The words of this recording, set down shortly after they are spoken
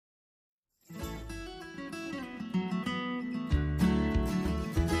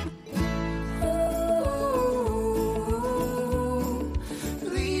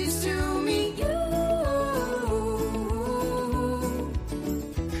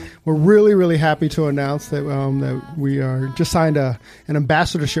we're really, really happy to announce that we are just signed an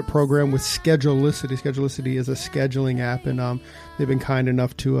ambassadorship program with Schedulicity. Schedulicity is a scheduling app, and they've been kind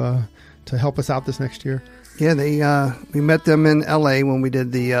enough to help us out this next year. Yeah, we met them in LA when we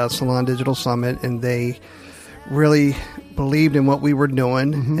did the Salon Digital Summit, and they really believed in what we were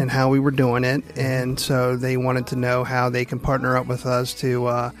doing and how we were doing it, and so they wanted to know how they can partner up with us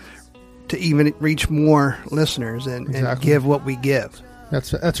to even reach more listeners and give what we give.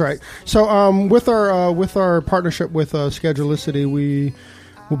 That's right. So with our partnership with Schedulicity, we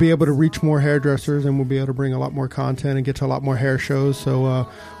will be able to reach more hairdressers, and we'll be able to bring a lot more content and get to a lot more hair shows. So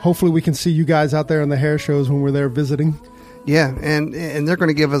hopefully we can see you guys out there in the hair shows when we're there visiting. Yeah, and they're going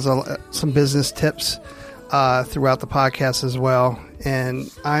to give us some business tips throughout the podcast as well. And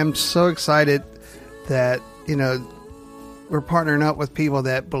I'm so excited that, we're partnering up with people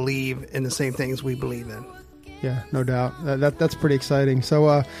that believe in the same things we believe in. Yeah, no doubt. That's pretty exciting.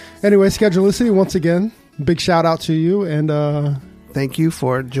 So anyway, Schedulicity, once again, big shout out to you. And thank you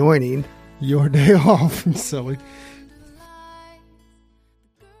for joining your day off. Silly.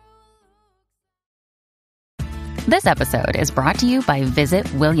 This episode is brought to you by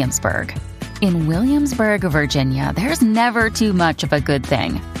Visit Williamsburg. In Williamsburg, Virginia, there's never too much of a good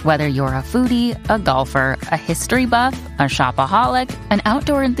thing. Whether you're a foodie, a golfer, a history buff, a shopaholic, an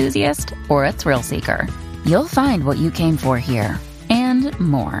outdoor enthusiast, or a thrill seeker, you'll find what you came for here and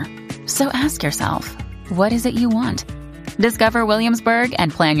more. So ask yourself, what is it you want? Discover Williamsburg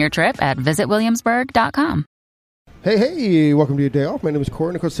and plan your trip at visitwilliamsburg.com. Hey, welcome to your day off. My name is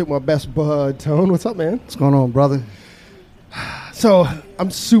Corey. I'm going to sit with my best bud, Tone. What's up, man? What's going on, brother? So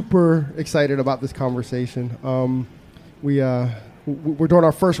I'm super excited about this conversation. We're doing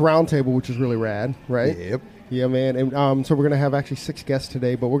our first roundtable, which is really rad, right? Yep. Yeah, man. And so we're going to have actually 6 guests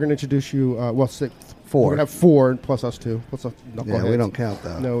today, but we're going to introduce you, 6. 4. We're going to have 4 plus us 2. Plus us yeah, we don't count,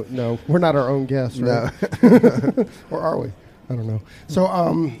 though. No. We're not our own guests, right? No. Or are we? I don't know. So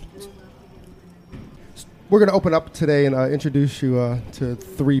we're going to open up today and introduce you to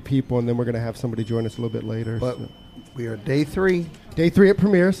 3 people, and then we're going to have somebody join us a little bit later. But we are day 3. Day 3 at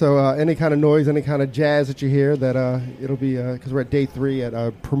Premiere, so any kind of noise, any kind of jazz that you hear, that it'll be, because we're at day 3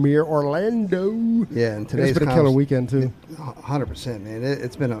 at Premiere Orlando. Yeah, and today's been a killer weekend, too. 100%, man.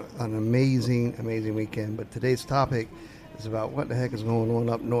 It's been an amazing, amazing weekend, but today's topic is about what the heck is going on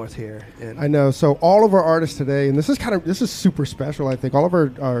up north here. And I know, so all of our artists today, and this is super special, I think. All of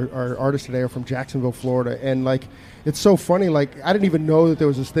our artists today are from Jacksonville, Florida, and, it's so funny, I didn't even know that there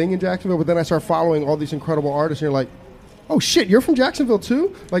was this thing in Jacksonville, but then I started following all these incredible artists, and you're like, oh, shit, you're from Jacksonville,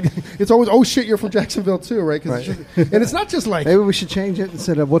 too? It's always, oh, shit, you're from Jacksonville, too, right? Right. And it's not just maybe we should change it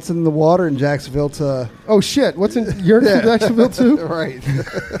instead of what's in the water in Jacksonville to... oh, shit, you're from Jacksonville, too? Right.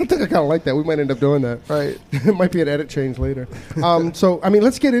 I think I kind of like that. We might end up doing that. Right. It might be an edit change later.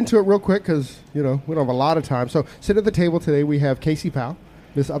 Let's get into it real quick because, we don't have a lot of time. So, sitting at the table today, we have Casey Powell,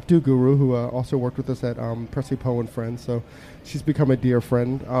 Miss Updo Guru, who also worked with us at Presley Poe and Friends. So, she's become a dear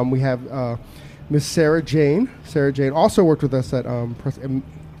friend. We have... Miss Sarah Jane. Sarah Jane also worked with us at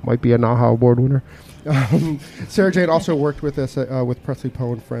might be a NAHA award winner. Sarah Jane also worked with us with Presley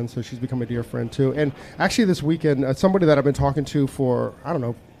Poe and Friends, so she's become a dear friend too. And actually this weekend, somebody that I've been talking to for,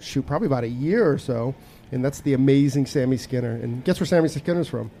 probably about a year or so, and that's the amazing Sammy Skinner. And guess where Sammy Skinner's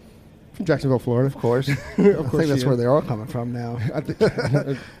from? From Jacksonville, Florida. Of course. I think that's where they're all coming from now.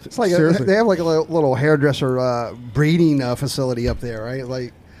 It's like seriously. They have a little hairdresser breeding facility up there,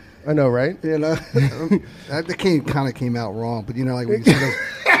 right? I know, right? That kind of came out wrong, but when you said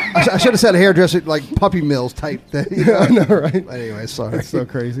I should have said hairdresser, puppy mills type thing. I know, right? Anyway, sorry. That's so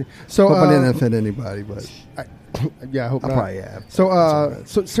crazy. So hope I didn't offend anybody, but I hope not. I probably have.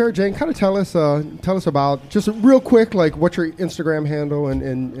 So Sarah Jane, kind of tell us about, just real quick, what's your Instagram handle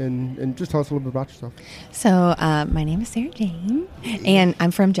and just tell us a little bit about yourself. So my name is Sarah Jane, and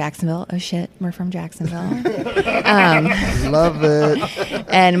I'm from Jacksonville. Oh shit, we're from Jacksonville. Love it.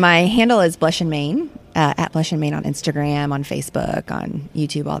 And my handle is Blush and Maine. At Blush and Maine on Instagram, on Facebook, on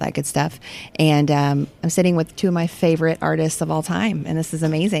YouTube, all that good stuff. And I'm sitting with 2 of my favorite artists of all time, and this is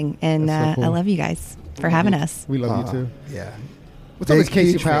amazing. And so cool. I love you guys for having us. We love you too. Yeah. What's up, Miss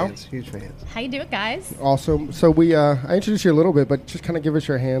Casey Powell? Huge fans. How you doing, guys? Awesome. So I introduced you a little bit, but just kind of give us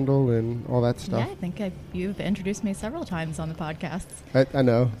your handle and all that stuff. Yeah, I think you've introduced me several times on the podcasts. I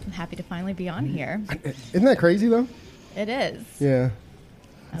know. I'm happy to finally be on here. Isn't that crazy though? It is. Yeah.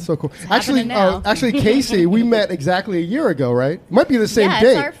 So cool. Actually, Casey, we met exactly a year ago, right? Might be the same date. Yeah,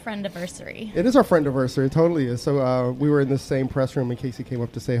 it's our friend-iversary. It is our friend-iversary. It totally is. So we were in the same press room, and Casey came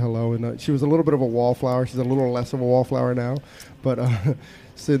up to say hello. And she was a little bit of a wallflower. She's a little less of a wallflower now. But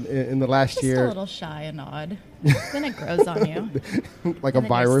relapse in the last Just year? a little shy and odd. Then it grows on you. Like And a then you're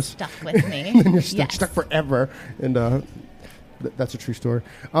virus. stuck with me. And you're stuck forever. And that's a true story.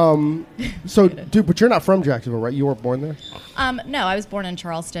 So, dude, but you're not from Jacksonville, right? You weren't born there? No, I was born in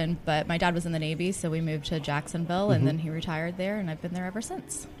Charleston, but my dad was in the Navy, so we moved to Jacksonville, and then he retired there, and I've been there ever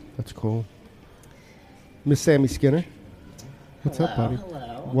since. That's cool. Miss Sammy Skinner. What's up, buddy?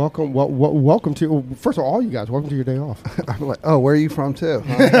 Hello. Welcome. Welcome to. Well, first of all you guys, welcome to your day off. I'm like, oh, where are you from too?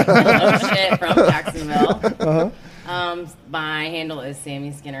 Oh shit, from Jacksonville. My handle is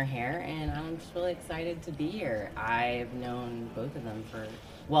Sammy Skinner Hair, and I'm just really excited to be here. I've known both of them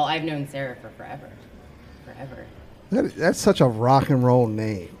I've known Sarah for forever. That's such a rock and roll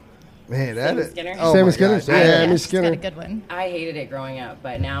name. Man, that Sammy is. Skinner? Oh Sammy my Skinner? gosh. Yeah, Miss she's Skinner. got a good one. I hated it growing up,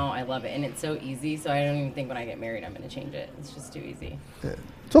 but now I love it, and it's so easy. So I don't even think when I get married I'm going to change it. It's just too easy.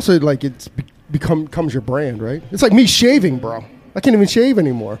 It's also like it's becomes your brand, right? It's like me shaving, bro. I can't even shave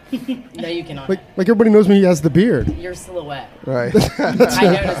anymore. No, you cannot. Like everybody knows me as the beard. Your silhouette. Right. I noticed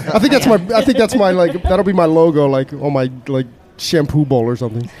that. I think that's my like that'll be my logo like on my like shampoo bowl or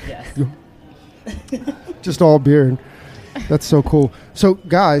something. Yes. Just all beard. That's so cool. So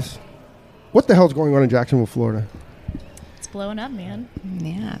guys, what the hell's going on in Jacksonville, Florida? It's blowing up, man.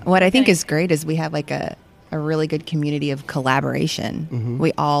 Yeah. What I think is great is we have like a really good community of collaboration.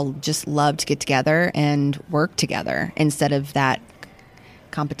 We all just love to get together and work together instead of that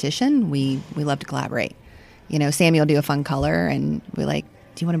competition. We love to collaborate. You know, Sammy will do a fun color and we're like,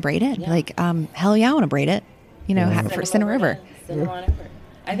 do you want to braid it? Yeah. Like, hell yeah, I want to braid it. You know, have it for Send Center them River. Send them on over.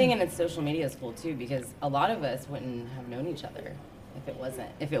 I think, and it's social media is cool too, because a lot of us wouldn't have known each other if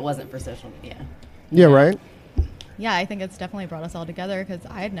it wasn't for social media. Yeah, right. Yeah, I think it's definitely brought us all together because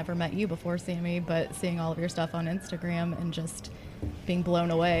I had never met you before, Sammy, but seeing all of your stuff on Instagram and just being blown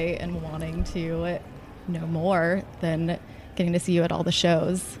away and wanting to know more than getting to see you at all the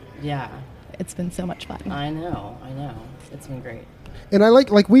shows. Yeah, It's been so much fun. I know. It's been great. And I like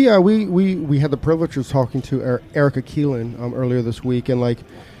we had the privilege of talking to Erica Keelan earlier this week, and like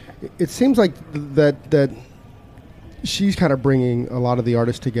it seems like that she's kind of bringing a lot of the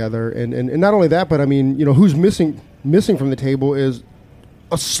artists together, and not only that, but I mean, you know, who's missing from the table is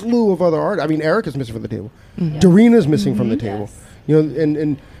a slew of other artists. I mean, Erica's missing from the table. Darina's missing from the table. Yes. You know,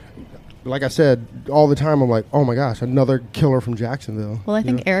 and like I said, all the time I'm like, oh my gosh, another killer from Jacksonville. Well, I you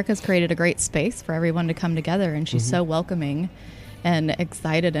think know? Erica's created a great space for everyone to come together, and she's so welcoming and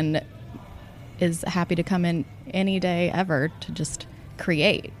excited and is happy to come in any day ever to just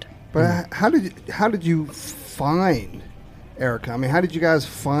create. But how did you find Erica? I mean, how did you guys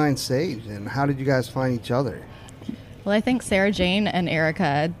find Sage, and how did you guys find each other? Well, I think Sarah Jane and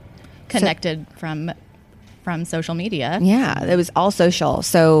Erica connected from social media. Yeah, it was all social.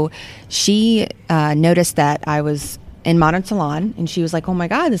 So she noticed that I was in Modern Salon, and she was like, oh my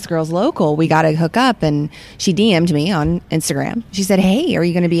God, this girl's local. We got to hook up. And she DM'd me on Instagram. She said, hey, are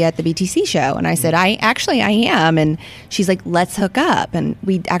you going to be at the BTC show? And I said, I am. And she's like, let's hook up. And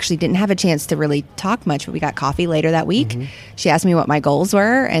we actually didn't have a chance to really talk much, but we got coffee later that week. She asked me what my goals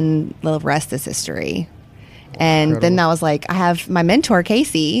were, and the rest is history. And then I was like, I have my mentor,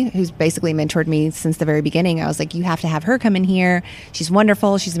 Casey, who's basically mentored me since the very beginning. I was like, you have to have her come in here. She's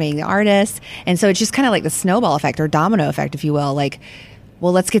wonderful. She's an amazing artist. And so it's just kind of like the snowball effect or domino effect, if you will. Like,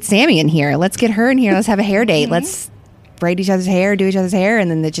 well, let's get Sammy in here. Let's get her in here. Let's have a hair date. Let's braid each other's hair, do each other's hair. And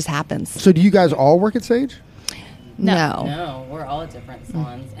then it just happens. So do you guys all work at Sage? No. No, we're all at different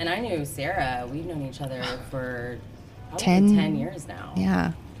salons. And I knew Sarah. We've known each other for probably 10 years now.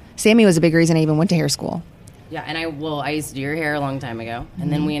 Yeah. Sammy was a big reason I even went to hair school. Yeah, and I used to do your hair a long time ago,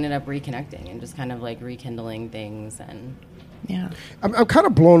 and then we ended up reconnecting and just kind of like rekindling things. And Yeah. I'm kind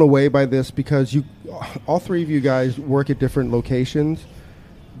of blown away by this because all three of you guys work at different locations,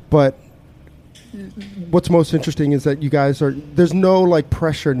 but what's most interesting is that you guys there's no like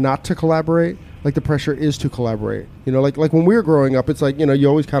pressure not to collaborate. Like the pressure is to collaborate. You know, like when we were growing up, it's like, you know, you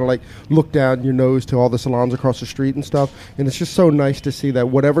always kind of like look down your nose to all the salons across the street and stuff. And it's just so nice to see that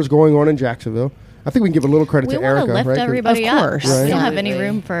whatever's going on in Jacksonville, I think we can give a little credit We to want Erica, to lift right? everybody Of up. course. We Right. don't have any Absolutely.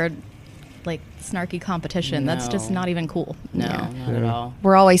 room for like snarky competition. That's just No. not even cool. no, not at all.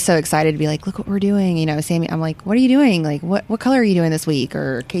 We're always so excited to be like, look what we're doing. You know, Sammy, I'm like, what are you doing? Like, what color are you doing this week?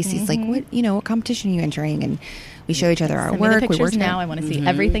 Or Casey's like, what competition are you entering? And we show each other our Send me work. the We work pictures now. I want to see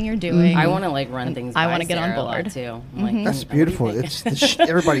everything you're doing. I want to like run things. I by want to get on Sarah a lot, board. too. I'm like, That's what do you beautiful. think? It's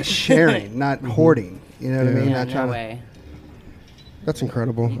everybody's sharing, not hoarding. You know what I mean? yeah, Not no trying way. That's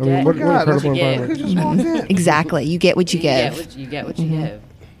incredible. I get- mean, what You an God, that's incredible what you environment. get. Just walked in. Exactly. You get what you give. You get what you give.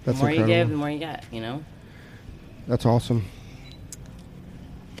 That's the more you incredible. give, the more you get. You know. That's awesome.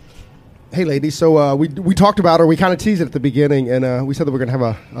 Hey, ladies. So we talked about her. We kind of teased it at the beginning, and we said that we're going to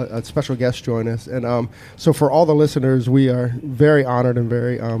have a special guest join us. And so for all the listeners, we are very honored and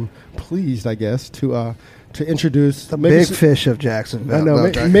very pleased, I guess, to introduce the big fish of Jacksonville. I know,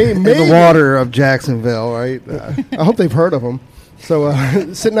 in the water of Jacksonville, right? I hope they've heard of him. So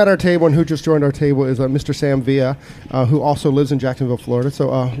sitting at our table and who just joined our table is Mr. Sam Villa, who also lives in Jacksonville, Florida. So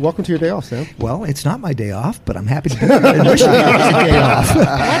welcome to your day off, Sam. Well, it's not my day off, but I'm happy to be here. Initially, it's a day off.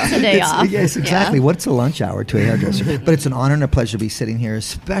 What's a day off? Yes, exactly. Yeah. What's a lunch hour to a hairdresser? But it's an honor and a pleasure to be sitting here,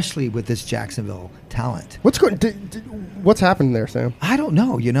 especially with this Jacksonville talent. What's happening there, Sam? I don't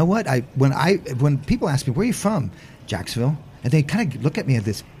know. You know what? When people ask me, where are you from? Jacksonville. And they kind of look at me with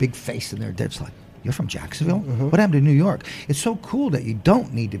this big face, and they're just like, you're from Jacksonville? Mm-hmm. What happened to New York? It's so cool that you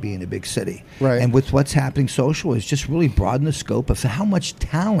don't need to be in a big city. Right. And with what's happening social, it's just really broadened the scope of how much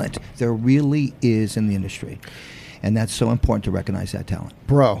talent there really is in the industry. And that's so important to recognize that talent.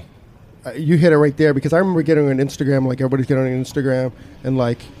 Bro, you hit it right there, because I remember getting on Instagram, like everybody's getting on Instagram, and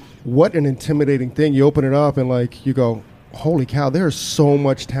like, what an intimidating thing. You open it up and like, you go, holy cow, there's so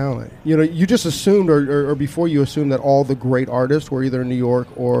much talent. You know, you just assumed, or before you assumed that all the great artists were either in New York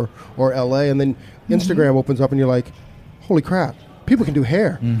or LA, and then Instagram opens up and you're like, holy crap, people can do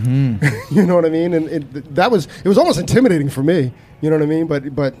hair. Mm-hmm. You know what I mean? And it was almost intimidating for me. You know what I mean?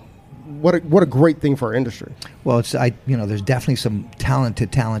 But what a great thing for our industry. Well, there's definitely some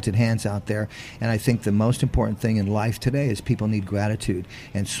talented hands out there, and I think the most important thing in life today is people need gratitude,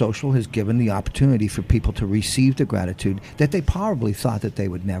 and social has given the opportunity for people to receive the gratitude that they probably thought that they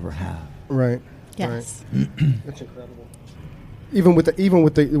would never have. Right. Yes. Right. That's incredible. Even with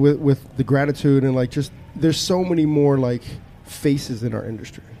the gratitude, and like, just there's so many more like faces in our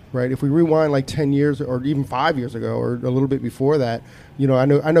industry. Right. If we rewind like 10 years or even 5 years ago or a little bit before that, you know, I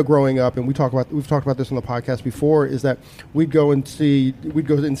know growing up, and we've talked about this on the podcast before, is that we'd go and see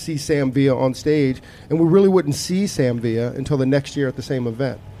Sam Villa on stage, and we really wouldn't see Sam Villa until the next year at the same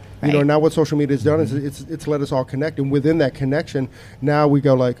event. Right. You know, now what social media has done is it's let us all connect, and within that connection, now we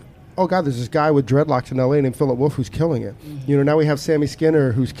go like, oh God, there's this guy with dreadlocks in LA named Philip Wolf who's killing it. Mm-hmm. You know, now we have Sammy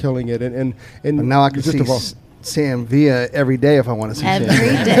Skinner who's killing it, and now I can see Sam Villa every day if I want to see every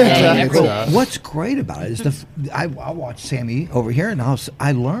Sam. day. What's great about it is I watch Sammy over here, and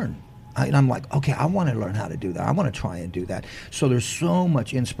I learn. And I'm like, okay, I want to learn how to do that. I want to try and do that. So there's so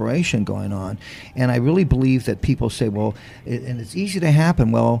much inspiration going on. And I really believe that people say, well, and it's easy to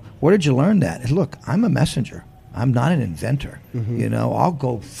happen. Well, where did you learn that? And look, I'm a messenger. I'm not an inventor. Mm-hmm. You know, I'll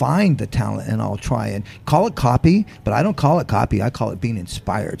go find the talent and I'll try and call it copy, but I don't call it copy. I call it being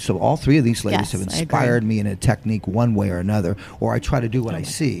inspired. So all three of these ladies have inspired me in a technique one way or another, or I try to do what I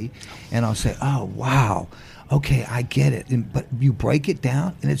see, and I'll say, oh, wow. Okay, I get it. But you break it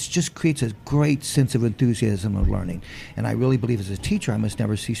down, and it just creates a great sense of enthusiasm of learning. And I really believe as a teacher, I must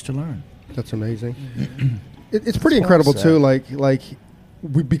never cease to learn. That's amazing. It's pretty incredible, too.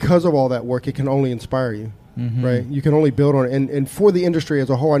 Because of all that work, it can only inspire you. Mm-hmm. Right, you can only build on it, and for the industry as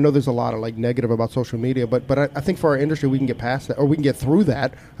a whole, I know there's a lot of like negative about social media, but I think for our industry we can get past that, or we can get through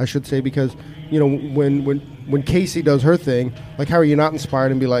that, I should say, because you know when Casey does her thing, like how are you not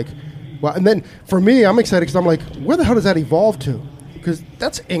inspired and be like, well, and then for me, I'm excited because I'm like, where the hell does that evolve to? Because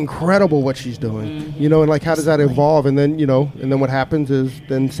that's incredible what she's doing, you know, and like how does that evolve? And then what happens is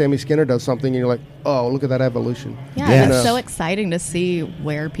then Sammy Skinner does something, and you're like, oh, look at that evolution. Yeah, it's so exciting to see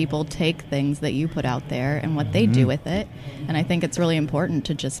where people take things that you put out there and what they do with it. And I think it's really important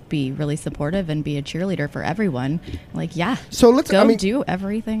to just be really supportive and be a cheerleader for everyone. Like, so let's do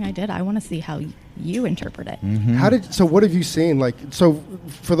everything I did. I want to see how you interpret it. Mm-hmm. What have you seen? Like, so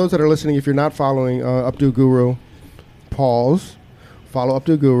for those that are listening, if you're not following Updo Guru, pause. Follow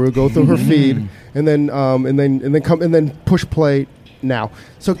Updo Guru, go through her feed, and then push play now.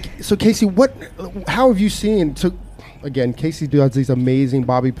 So Casey, how have you seen? So again, Casey does these amazing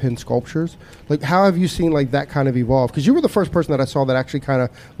bobby pin sculptures. Like, how have you seen like that kind of evolve? Because you were the first person that I saw that actually kind of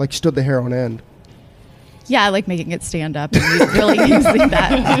like stood the hair on end. Yeah, I like making it stand up and really using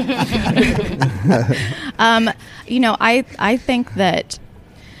that. I think that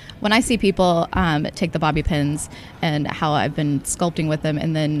when I see people take the bobby pins and how I've been sculpting with them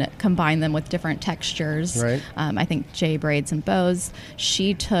and then combine them with different textures, right. I think Jay Braids and Bows,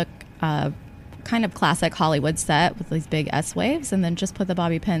 she took a kind of classic Hollywood set with these big S-waves and then just put the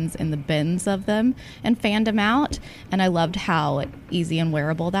bobby pins in the bins of them and fanned them out. And I loved how easy and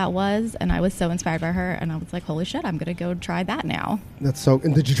wearable that was. And I was so inspired by her. And I was like, holy shit, I'm going to go try that now.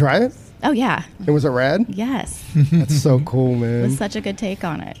 And did you try it? Oh, yeah. And was it rad? Yes. That's so cool, man. It was such a good take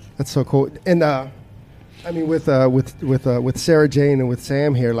on it. That's so cool. And with Sarah Jane and with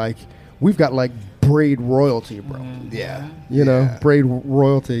Sam here, like, we've got like braid royalty, bro. Yeah. You know, braid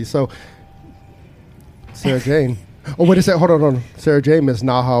royalty. So Sarah Jane. Oh, what is that? Hold on. Sarah Jane, Miss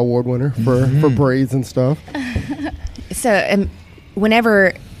Naha Award winner for braids and stuff. So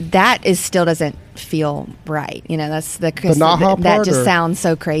whenever that still doesn't feel right, that's the Naha that part, just or? sounds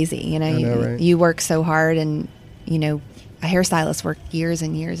so crazy. Right? You work so hard, and a hairstylist work years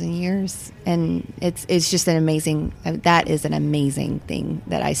and years and years, and it's just an amazing. That is an amazing thing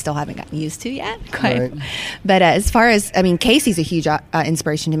that I still haven't gotten used to yet. Right. But as far as Casey's a huge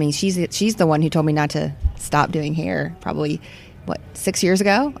inspiration to me. She's the one who told me not to stop doing hair. Probably 6 years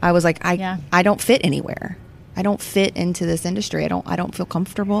ago. I was like, I don't fit anywhere. I don't fit into this industry. I don't feel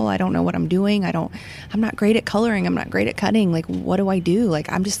comfortable. I don't know what I'm doing. I'm not great at coloring. I'm not great at cutting. Like, what do I do? Like,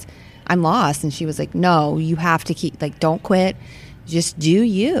 I'm lost. And she was like, no, you have to keep, don't quit. Just do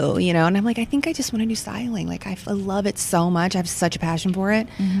you, And I'm like, I think I just want to do styling. Like, I love it so much. I have such a passion for it.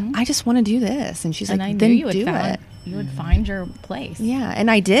 Mm-hmm. I just want to do this. And she's like, I then knew you would find your place. Yeah,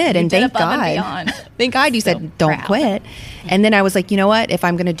 and I did. And thank God. Thank God you said don't quit. And then I was like, you know what? If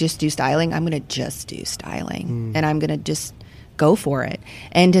I'm going to just do styling, I'm going to just do styling. And I'm going to just go for it.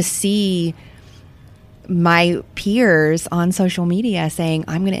 And to see my peers on social media saying,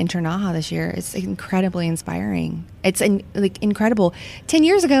 I'm going to enter NAHA this year, it's incredibly inspiring. It's incredible. 10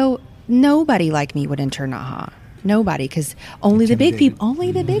 years ago, nobody like me would enter NAHA. Nobody, because only the big people,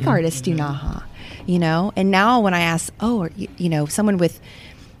 only the big artists do NAHA. And now when I ask, someone with,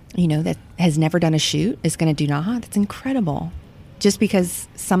 that has never done a shoot is going to do NAHA, that's incredible. Just because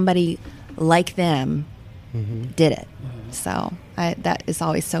somebody like them did it. So that is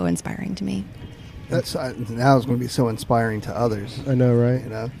always so inspiring to me. That's now it's going to be so inspiring to others. I know, right?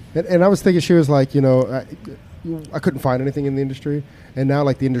 And I was thinking she was like, I couldn't find anything in the industry, and now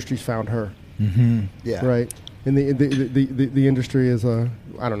like the industry's found her. Mm-hmm. Yeah. Right. And the industry is I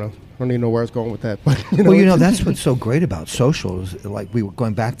don't know. I don't even know where I was going with that, but that's what's so great about social is like we were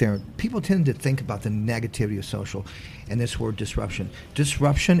going back there. People tend to think about the negativity of social, and this word disruption.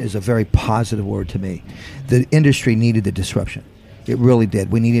 Disruption is a very positive word to me. The industry needed the disruption. It really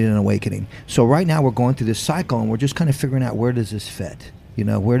did. We needed an awakening. So right now we're going through this cycle, and we're just kind of figuring out where does this fit.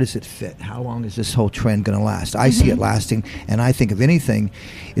 Where does it fit? How long is this whole trend going to last? I see it lasting, and I think, if anything,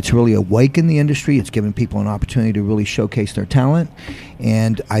 it's really awakened the industry. It's given people an opportunity to really showcase their talent.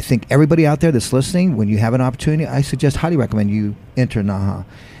 And I think everybody out there that's listening, when you have an opportunity, I highly recommend you enter NAHA.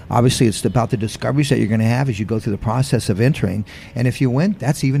 Obviously, it's about the discoveries that you're going to have as you go through the process of entering. And if you win,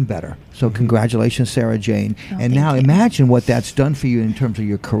 that's even better. So congratulations, Sarah Jane. And now imagine what that's done for you in terms of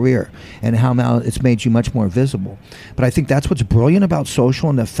your career and how now it's made you much more visible. But I think that's what's brilliant about social,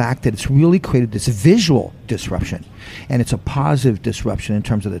 and the fact that it's really created this visual disruption. And it's a positive disruption in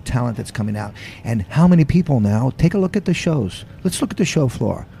terms of the talent that's coming out. And how many people now, take a look at the shows. Let's look at the show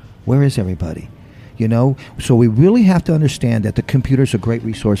floor. Where is everybody? So we really have to understand that the computer's a great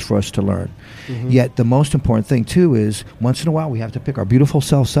resource for us to learn. Yet the most important thing too is once in a while we have to pick our beautiful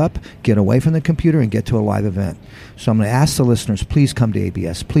selves up, get away from the computer, and get to a live event. So I'm going to ask the listeners, please come to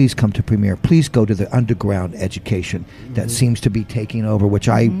ABS, please come to Premiere, please go to the underground education that seems to be taking over, which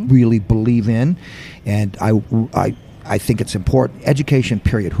I really believe in, and I think it's important. Education,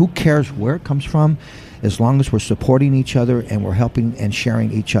 period. Who cares where it comes from? As long as we're supporting each other and we're helping and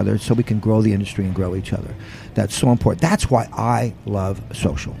sharing each other so we can grow the industry and grow each other. That's so important. That's why I love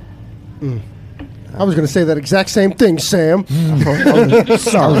social. I was going to say that exact same thing, Sam.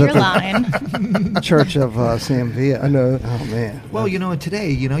 Sorry. You're lying. Church of Sam Villa. I know. Oh, man. Well, and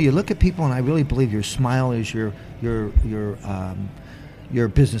today, you look at people, and I really believe your smile is your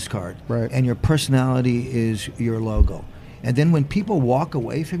business card. Right. And your personality is your logo. And then when people walk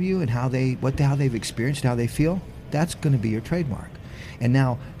away from you and how they've experienced, how they feel, that's going to be your trademark. And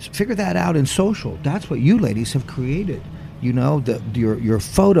now figure that out in social. That's what you ladies have created. Your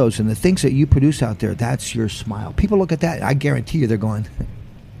photos and the things that you produce out there, that's your smile. People look at that, I guarantee you they're going,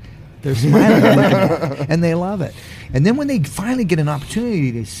 they're smiling and looking at it, and they love it. And then when they finally get an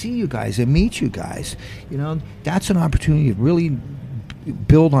opportunity to see you guys and meet you guys, that's an opportunity to really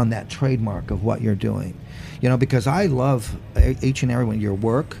build on that trademark of what you're doing. Because I love each and every one of your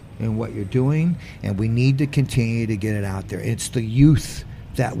work and what you're doing, and we need to continue to get it out there. It's the youth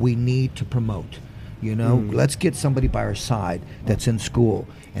that we need to promote. Let's get somebody by our side that's in school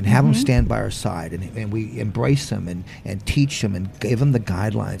and have them stand by our side, and we embrace them and teach them and give them the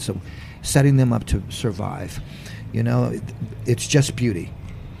guidelines, so setting them up to survive. It's just beauty.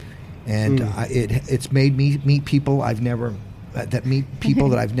 And it's made me meet people I've never that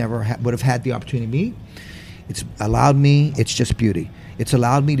I've never would have had the opportunity to meet. It's allowed me, it's just beauty. It's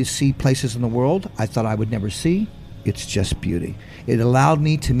allowed me to see places in the world I thought I would never see. It's just beauty. It allowed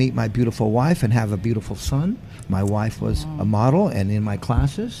me to meet my beautiful wife and have a beautiful son. My wife was a model and in my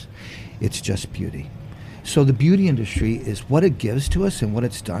classes. It's just beauty. So the beauty industry is what it gives to us and what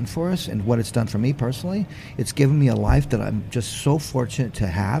it's done for us and what it's done for me personally. It's given me a life that I'm just so fortunate to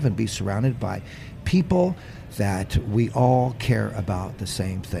have and be surrounded by people that we all care about the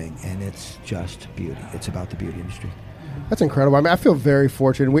same thing, and it's just beauty. It's about the beauty industry. That's incredible. I mean, I feel very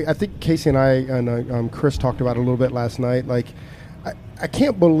fortunate. I think Casey and I and Chris talked about it a little bit last night. Like, I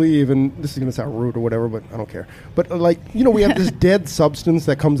can't believe, and this is going to sound rude or whatever, but I don't care. But, like, you know, we have this dead substance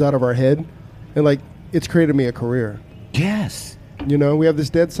that comes out of our head, and, like, it's created me a career. Yes. You know, we have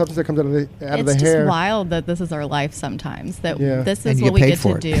this dead substance that comes out of the hair. It's just wild that this is our life sometimes, that this And is you what we get get paid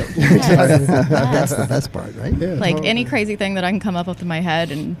for to it. do. Yes. That's the best part, right? Yeah, Like totally. any crazy thing that I can come up with in my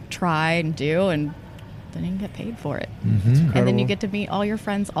head and try and do, and then you can get paid for it. Mm-hmm. And then you get to meet all your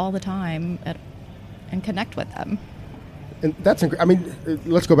friends all the time and connect with them. And that's I mean,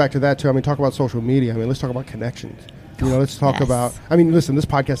 let's go back to that too. I mean, talk about social media. I mean, let's talk about connections. You know, let's talk Yes. about. I mean, listen, this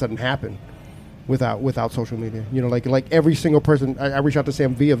podcast doesn't happen without social media. You know, like every single person, I reach out to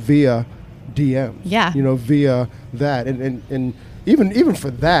Sam via DMs. Yeah. You know, via that, and even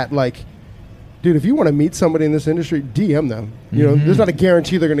for that, like, dude, if you want to meet somebody in this industry, DM them. You know, there's not a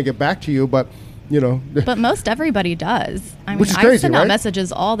guarantee they're going to get back to you, but you know. But most everybody does. I mean, Which is I crazy, send out right?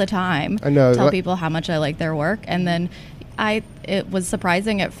 messages all the time. I know. Tell people how much I like their work, and then it was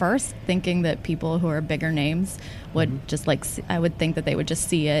surprising at first, thinking that people who are bigger names would just I would think that they would just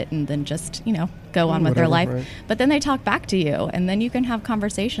see it and then just go on with their life. Right. But then they talk back to you, and then you can have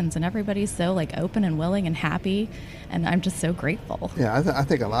conversations, and everybody's so like open and willing and happy, and I'm just so grateful. Yeah, I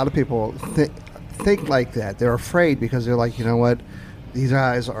think a lot of people think like that. They're afraid because they're like, you know what, these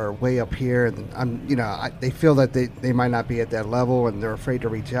guys are way up here, and they feel that they might not be at that level, and they're afraid to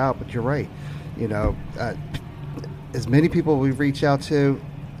reach out. But you're right, as many people we reach out to,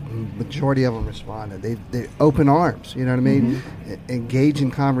 majority of them responded. They open arms, you know what I mean? Engage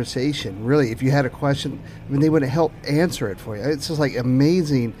in conversation. Really, if you had a question, I mean, they would help answer it for you. It's just like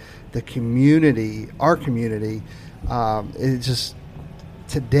amazing. The community, our community, it just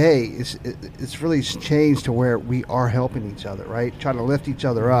today it's really changed to where we are helping each other, right? Trying to lift each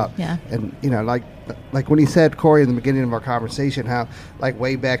other up. Yeah. And like when he said, Corey, in the beginning of our conversation, how like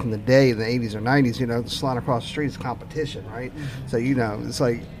way back in the day in the 80s or 90s, the salon across the street is competition, right? So it's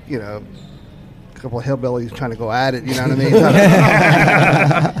like a couple of hillbillies trying to go at it, you know what I mean?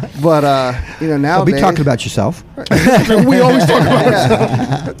 But now Don't be talking about yourself. We always talk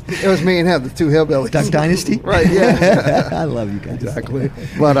about it was me and him, the two hillbillies. Duck Dynasty? Right, yeah. I love you guys. exactly.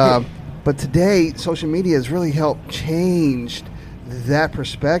 But today, social media has really helped change that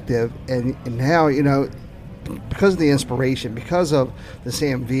perspective, and now because of the inspiration, because of the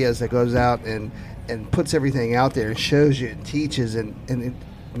Sam Villas that goes out and puts everything out there and shows you and teaches, and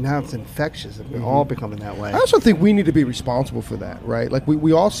now it's infectious, and we're all becoming that way. I also think we need to be responsible for that, right? Like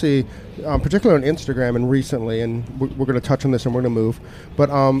we all see, particularly on Instagram and recently, and we're going to touch on this and we're going to move, but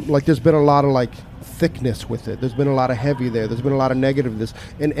like there's been a lot of like thickness with it. There's been a lot of heavy there. There's been a lot of negativeness,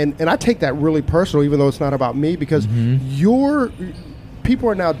 and I take that really personal, even though it's not about me, because people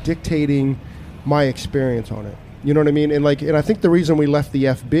are now dictating my experience on it. You know what I mean? And I think the reason we left the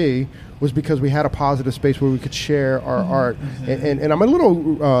FB was because we had a positive space where we could share our art. And I'm a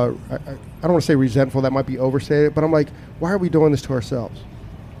little, I don't want to say resentful, that might be overstated, but I'm like, why are we doing this to ourselves?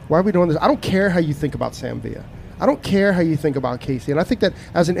 Why are we doing this? I don't care how you think about Sam Villa. I don't care how you think about Casey. And I think that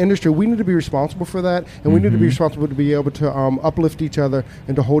as an industry, we need to be responsible for that, and we need to be responsible to be able to uplift each other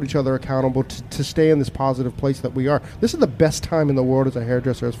and to hold each other accountable to stay in this positive place that we are. This is the best time in the world as a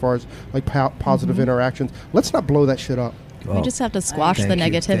hairdresser as far as like positive interactions. Let's not blow that shit up. We just have to squash the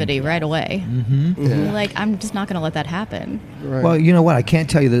negativity right away. Like, I'm just not going to let that happen. Right. Well, you know what? I can't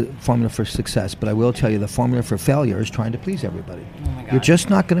tell you the formula for success, but I will tell you the formula for failure is trying to please everybody. Oh my God. You're just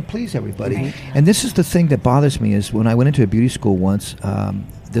not going to please everybody. Right. And this is the thing that bothers me is when I went into a beauty school once,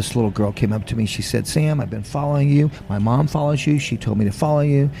 this little girl came up to me. She said, "Sam, I've been following you. My mom follows you. She told me to follow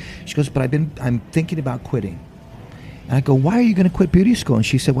you." She goes, "But I'm thinking about quitting." And I go, "Why are you going to quit beauty school?" And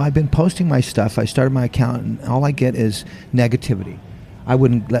she said, "Well, I've been posting my stuff. I started my account, and all I get is negativity. I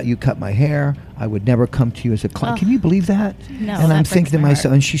wouldn't let you cut my hair. I would never come to you as a client." Can you believe that? No, and that I'm breaks thinking to my heart.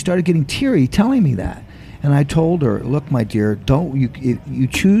 myself, and she started getting teary telling me that. And I told her, "Look, my dear, don't you? If you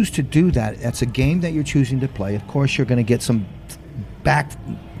choose to do that, that's a game that you're choosing to play. Of course, you're going to get some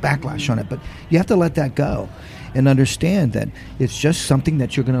backlash on it, but you have to let that go and understand that it's just something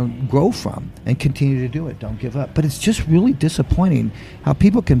that you're going to grow from and continue to do it. Don't give up." But it's just really disappointing how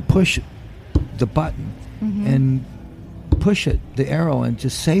people can push the button and push it, the arrow, and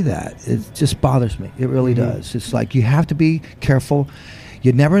just say that. It just bothers me. It really does. It's like you have to be careful.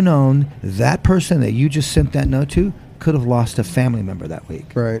 You'd never known that person that you just sent that note to could have lost a family member that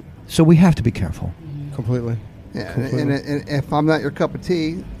week. Right. So we have to be careful. completely. Yeah, and if I'm not your cup of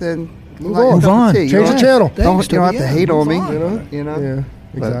tea, then Move I'm not your on. cup of on. tea. Change You the know? channel. Thanks, Don't have to yeah, hate on me. move on. You know. Yeah,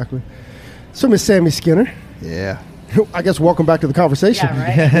 But- exactly. So, Miss Sammy Skinner, Yeah. I guess welcome back to the conversation.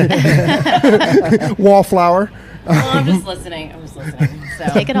 Yeah, right. Wallflower. Well, I'm just listening. So.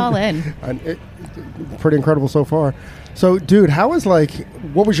 Take it all in. And pretty incredible so far. So, dude,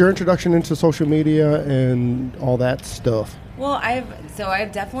 what was your introduction into social media and all that stuff? Well, I've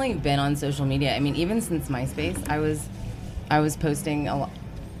definitely been on social media. I mean, even since MySpace, I was posting a lot.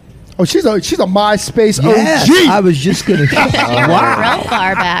 Oh, she's a MySpace Yes, OG. I was just going to. Wow. Real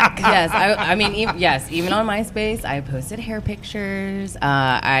far back. Yes, I mean, even on MySpace, I posted hair pictures.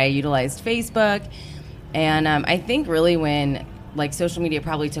 I utilized Facebook, and I think really when social media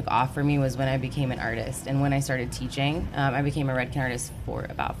probably took off for me was when I became an artist and when I started teaching. I became a Redken artist for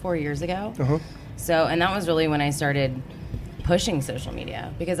about 4 years ago. Uh-huh. So, and that was really when I started pushing social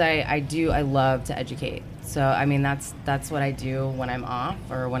media because I love to educate. So I mean that's what I do when I'm off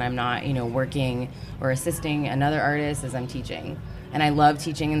or when I'm not working or assisting another artist as I'm teaching, and I love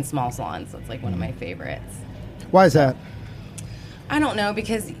teaching in small salons. That's like one of my favorites. Why is that? I don't know,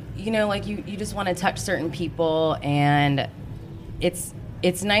 because you just want to touch certain people, and it's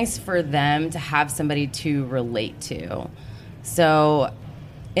nice for them to have somebody to relate to. So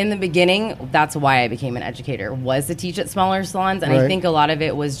in the beginning, that's why I became an educator, was to teach at smaller salons. And Right. I think a lot of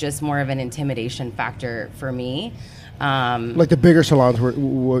it was just more of an intimidation factor for me. Like the bigger salons were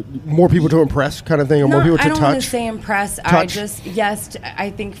more people to impress kind of thing, or more people to I don't want to touch? say impress. Touch. I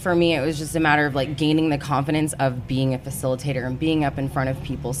think for me it was just a matter of gaining the confidence of being a facilitator and being up in front of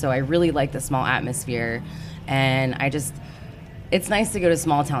people. So I really like the small atmosphere. And it's nice to go to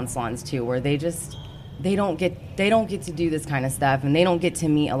small town salons too, where they don't get to do this kind of stuff, and they don't get to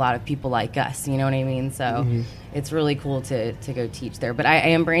meet a lot of people like us. You know what I mean? So it's really cool to go teach there. But I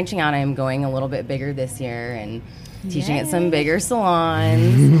am branching out. I am going a little bit bigger this year and teaching at some bigger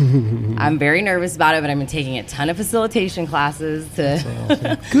salons. I'm very nervous about it, but I'm taking a ton of facilitation classes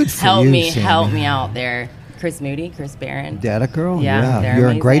to Good for help you, me Sammy. out there. Chris Moody, Chris Barron. Data girl? Yeah, they're You're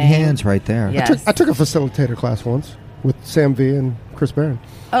in great amazing. hands right there. Yeah. I took a facilitator class once with Sam V and Chris Barron.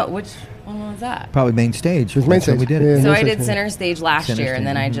 Oh, which one was that? Probably main stage. was main That's how we stage. did it. Yeah. So no I did such center stage last Center year, and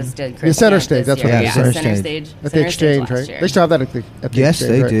then stage, I just did Yeah, Chris center Barron stage, this that's year. what it is. Yeah, Center center stage. stage. At the Center exchange, stage last right? year. They still have that at the Yes,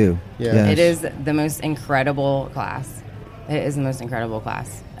 exchange, they right? do. Yeah. Yes. It is the most incredible class. It is the most incredible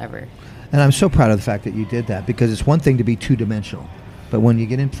class ever. And I'm so proud of the fact that you did that, because it's one thing to be two-dimensional, but when you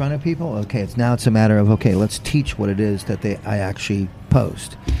get in front of people, it's a matter of, let's teach what it is that I actually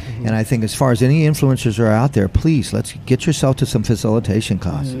post. Mm-hmm. And I think as far as any influencers are out there, please, let's get yourself to some facilitation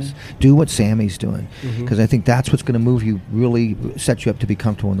classes. Do what Sammy's doing, because I think that's what's going to move you, really set you up to be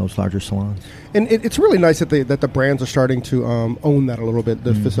comfortable in those larger salons. And it's really nice that the brands are starting to own that a little bit,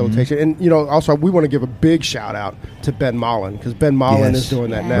 the facilitation. And also we want to give a big shout out to Ben Mullen, because Ben Mullen Yes. is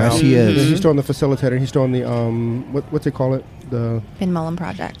doing that Yes. now. Yes, he is. He's doing the facilitator. He's doing the what's it call it? The Ben Mullen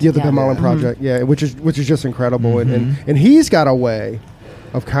Project. the Yeah. Ben Mullen project. Yeah, which is just incredible. And he's got a way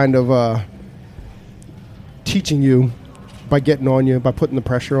of kind of teaching you by getting on you, by putting the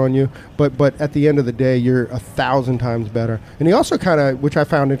pressure on you. But at the end of the day, you're 1,000 times better. And he also kind of, which I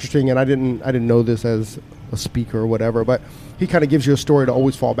found interesting, and I didn't know this as a speaker or whatever, but he kind of gives you a story to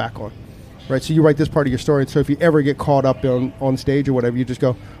always fall back on. Right, so you write this part of your story, and so if you ever get caught up on stage or whatever, you just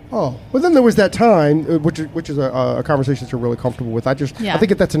go, oh. Well, then there was that time, which is a conversation that you're really comfortable with. I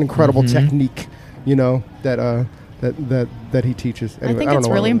think that's an incredible technique, that he teaches. Anyway, I think don't it's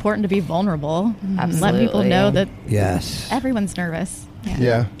know really why. important to be vulnerable. Absolutely. Let people know that Yes. everyone's nervous.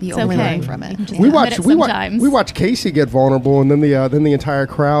 Yeah. You It's only okay. learn from it. Just We admit watched it we sometimes. watched Casey get vulnerable, and then the entire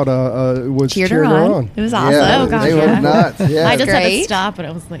crowd was Cheered cheering her on. It was awesome. Yeah, Oh, gosh, they were yeah. nuts. Yeah. I just had to Great. stop, and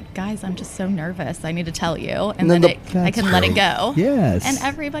I was like, guys, I'm just so nervous. I need to tell you. And then then the- I can let it go. Yes. And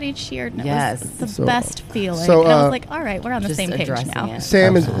everybody cheered. And it Yes. was the So- best feeling. so, and I uh, was like, all right, we're on the Just same page addressing now. it.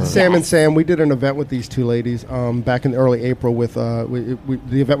 Sam and Yes. Sam, we did an event with these two ladies back in early April. With the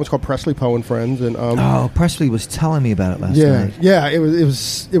event was called Presley Poe and Friends, and Oh, Presley was telling me about it last yeah, night. yeah, it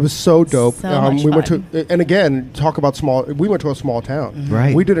was so dope. So much we went fun. to, and again, talk about small. We went to a small town.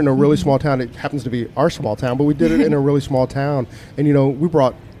 Right. We did it in a really small town. It happens to be our small town, but we did it in a really small town. And we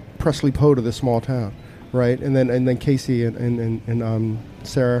brought Presley Poe to this small town, right? And then Casey and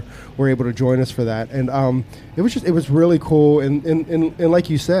Sarah were able to join us for that. And it was really cool. And like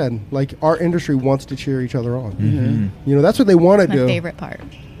you said, like our industry wants to cheer each other on. That's what they want to My do. favorite part.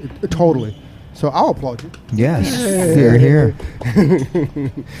 Totally. So I'll applaud you. Yes. Here, here.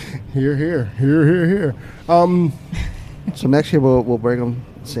 Here. So next year we'll bring them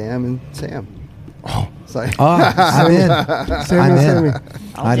Sam and Sam. Oh, sorry. Oh, I'm in. Sammy, I'm in. Sammy.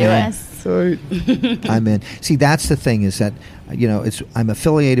 I'll I'm do in. it. I'm in. See, that's the thing is that, I'm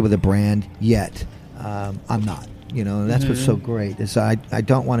affiliated with a brand, yet I'm not. And that's what's so great is I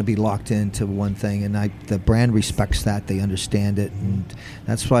don't want to be locked into one thing, and the brand respects that. They understand it, and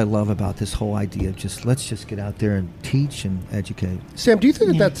that's what I love about this whole idea of let's just get out there and teach and educate. Sam, do you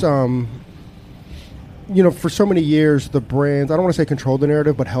think that's for so many years the brands, I don't want to say controlled the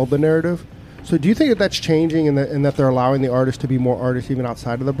narrative, but held the narrative? So do you think that that's changing and that they're allowing the artists to be more artists even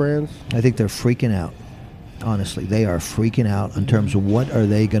outside of the brands? I think they're freaking out. Honestly, they are freaking out in terms of what are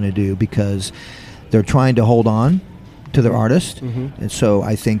they going to do, because they're trying to hold on to their artist, and so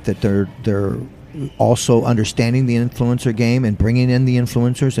I think that they're also understanding the influencer game and bringing in the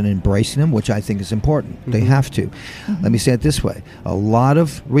influencers and embracing them, which I think is important. They have to. Let me say it this way: a lot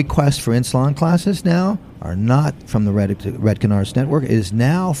of requests for in-salon classes now are not from the Redken Arts Network. It is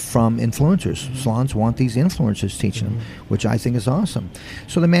now from influencers. Salons want these influencers teaching them, which I think is awesome.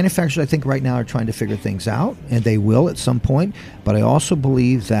 So the manufacturers, I think, right now are trying to figure things out, and they will at some point. But I also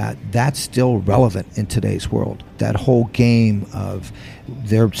believe that that's still relevant in today's world. That whole game of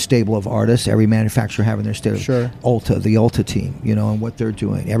their stable of artists, every manufacturer having their stable. Sure. The Ulta team, and what they're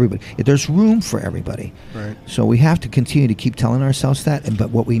doing. Everybody, there's room for everybody. Right. So we have to continue to keep telling ourselves that. But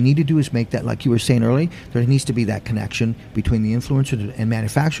what we need to do is make that, like you were saying earlier, there needs to be that connection between the influencers and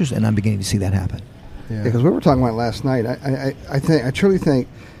manufacturers, and I'm beginning to see that happen. Yeah, because we were talking about it last night. I truly think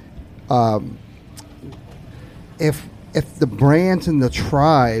if the brands and the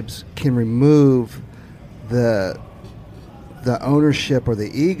tribes can remove the ownership or the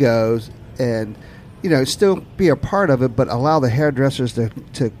egos and still be a part of it, but allow the hairdressers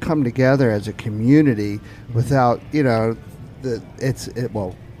to come together as a community without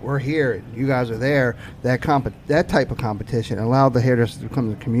we're here, you guys are there, that type of competition, allow the hairdressers to become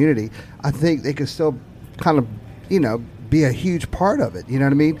the community. I think they could still kind of be a huge part of it, you know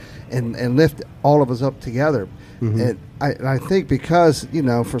what I mean, and lift all of us up together. And I think because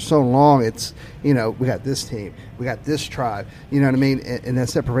for so long it's we got this team, we got this tribe, you know what I mean, and that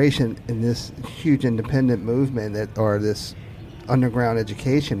separation in this huge independent movement or this underground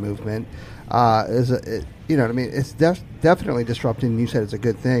education movement you know what I mean, it's definitely disrupting. You said it's a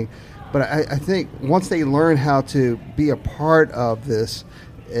good thing, but I think once they learn how to be a part of this,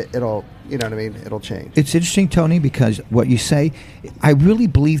 it'll it'll change. It's interesting, Tony, because what you say, I really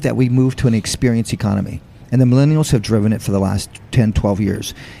believe that we moved to an experience economy. And the millennials have driven it for the last 10, 12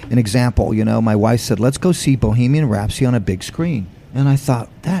 years. An example, my wife said, let's go see Bohemian Rhapsody on a big screen. And I thought,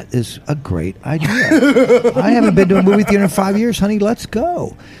 that is a great idea. I haven't been to a movie theater in 5 years, honey. Let's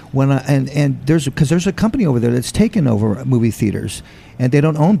go. There's a company over there that's taken over movie theaters, and they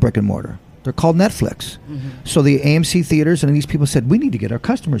don't own brick and mortar. They're called Netflix. So the AMC theaters and these people said, we need to get our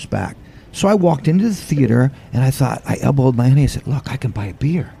customers back. So I walked into the theater, and I thought, I elbowed my honey. I said, look, I can buy a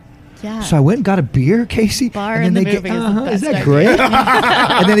beer. Yeah. So I went and got a beer, Casey. Bar in the movie is the best Isn't that idea. great?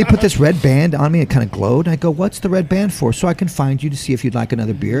 And then they put this red band on me. It kind of glowed. And I go, what's the red band for? So I can find you to see if you'd like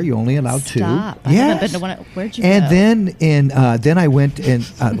another beer. You're only allowed two. Stop. I Yes. haven't been to one. Where'd you And go? then I went and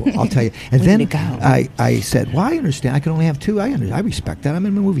I'll tell you. And Where'd then you go? I said, well, I understand. I can only have two. I respect that. I'm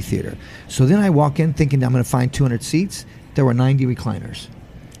in a movie theater. So then I walk in thinking I'm going to find 200 seats. There were 90 recliners.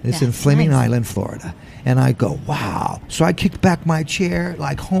 It's in That's Fleming nice. Island, Florida. And I go, wow. So I kicked back my chair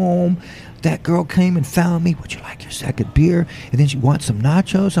like home. That girl came and found me. Would you like your second beer? And then she wants some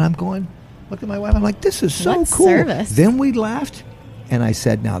nachos. And I'm going, look at my wife. I'm like, this is so What cool. service? Then we laughed. And I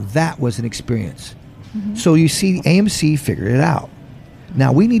said, now that was an experience. So you see, AMC figured it out.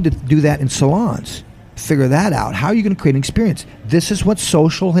 Now we need to do that in salons. Figure that out. How are you going to create an experience? This is what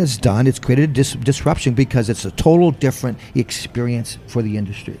social has done. It's created a disruption because it's a total different experience for the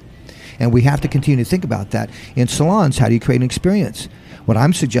industry. And we have to continue to think about that. In salons, how do you create an experience? What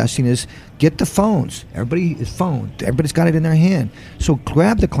I'm suggesting is get the phones. Everybody's got it in their hand. So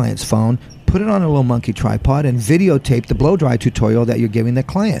grab the client's phone, put it on a little monkey tripod, and videotape the blow dry tutorial that you're giving the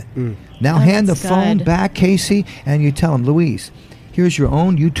client. Now hand the that's phone good. back, Casey, and you tell him, Louise, here's your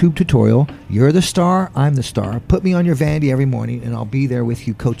own YouTube tutorial. You're the star. I'm the star. Put me on your vanity every morning, and I'll be there with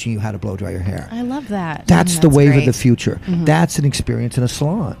you, coaching you how to blow dry your hair. I love that. That's the That's wave of great. the future. That's an experience in a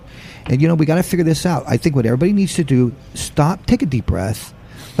salon. And, we got to figure this out. I think what everybody needs to do, stop, take a deep breath.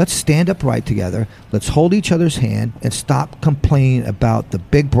 Let's stand upright together. Let's hold each other's hand and stop complaining about the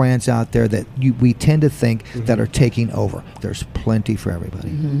big brands out there that we tend to think that are taking over. There's plenty for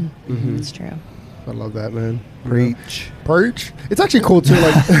everybody. It's true. I love that, man. Preach. Preach. It's actually cool too.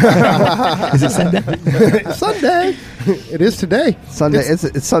 Like Is it Sunday? Sunday. It is today. Sunday.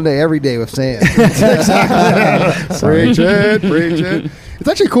 It's Sunday every day with Sam. Preach it. Preach it. It's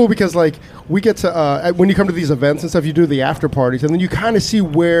actually cool because like we get to when you come to these events and stuff, you do the after parties, and then you kind of see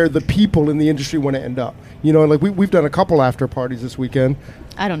where the people in the industry want to end up. You know, and like we've done a couple after parties this weekend.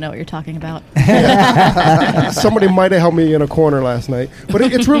 I don't know what you're talking about. Somebody might have held me in a corner last night, but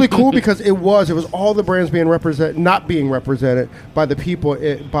it's really cool because it was all the brands being not being represented by the people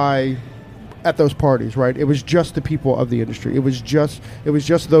at those parties, right? It was just the people of the industry. It was just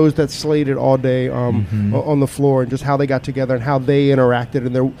those that slated all day on the floor, and just how they got together and how they interacted,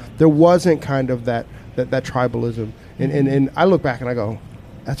 and there wasn't kind of that tribalism. And I look back and I go,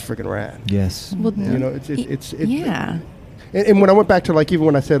 that's freaking rad. Yes. Well, You know, it's yeah. And when I went back to like even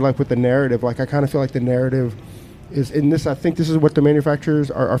when I said like with the narrative, like I kind of feel like the narrative is in this. I think this is what the manufacturers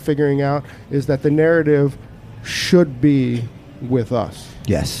are figuring out, is that the narrative should be with us.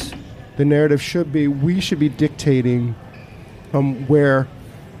 Yes. The narrative should be, we should be dictating where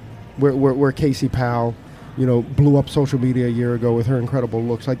Casey Powell, you know, blew up social media a year ago with her incredible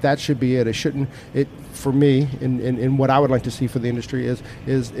looks. Like that should be it. It shouldn't. It for me, and what I would like to see for the industry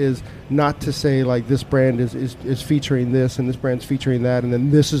is not to say like this brand is featuring this and this brand's featuring that, and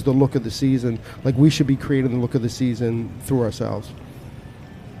then this is the look of the season. Like we should be creating the look of the season through ourselves.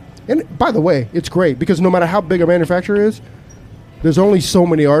 And by the way, it's great because no matter how big a manufacturer is, there's only so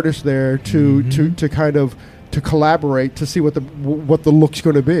many artists there to kind of to collaborate to see what the look's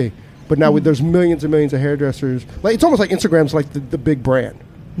going to be. But now there's millions and millions of hairdressers. Like it's almost like Instagram's like the big brand,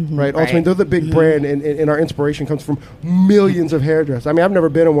 right? Ultimately, they're the big brand, and our inspiration comes from millions of hairdressers. I mean, I've never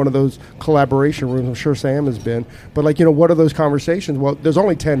been in one of those collaboration rooms. I'm sure Sam has been. But like, you know, what are those conversations? Well, there's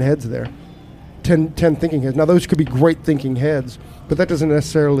only 10 heads there. 10 thinking heads. Now, those could be great thinking heads, but that doesn't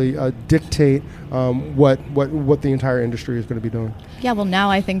necessarily dictate what the entire industry is going to be doing. Yeah, well, now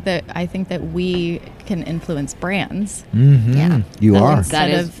I think that we can influence brands. Mm-hmm. Yeah. You are.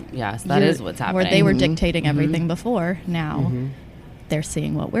 Instead That is, of yes, that is what's happening. Where they were dictating everything before, now they're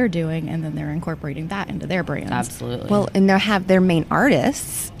seeing what we're doing, and then they're incorporating that into their brands. Absolutely. Well, and they'll have their main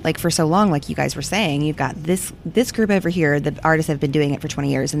artists, like for so long, like you guys were saying, you've got this group over here, the artists have been doing it for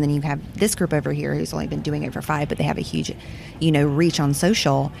 20 years, and then you have this group over here who's only been doing it for 5, but they have a huge, you know, reach on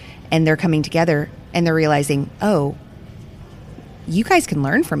social, and they're coming together, and they're realizing, oh, you guys can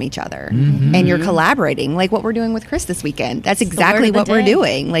learn from each other, and you're collaborating, like what we're doing with Chris this weekend. That's exactly the what we're day.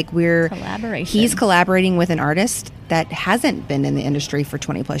 doing. Like Collaboration. He's collaborating with an artist that hasn't been in the industry for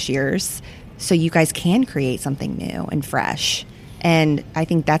 20 plus years, so you guys can create something new and fresh. And I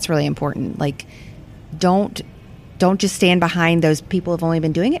think that's really important. Like, don't just stand behind those people who've only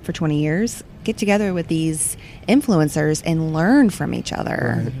been doing it for 20 years. Get together with these influencers and learn from each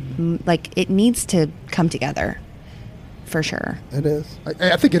other. Like, it needs to come together. For sure. It is.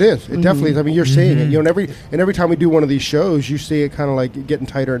 I think it is. It definitely is. I mean, you're seeing it. You know, and every time we do one of these shows, you see it kind of like getting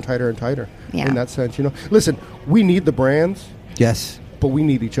tighter and tighter and tighter. Yeah. In that sense, you know. Listen, we need the brands, Yes. but we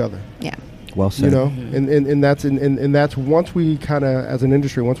need each other. Yeah. Well said. You know, and that's once we kind of, as an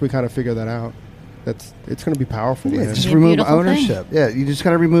industry, once we kind of figure that out, it's going to be powerful. Yeah, Man. just Be a remove beautiful ownership. Yeah, you just got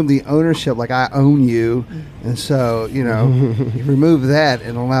to remove the ownership. Like I own you, and so you know, you remove that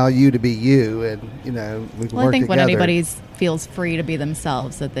and allow you to be you, and you know, we can Well, I work think when together. anybody feels free to be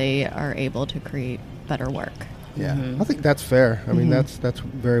themselves, that they are able to create better work. yeah, I think that's fair. I mean, that's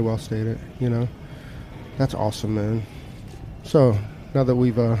very well stated. You know, that's awesome, man. So now that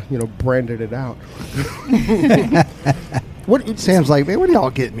we've branded it out, what Sam's like, man, what do y'all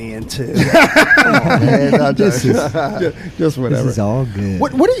get me into? Come on, man. I'm This joking. is- just whatever. This is all good.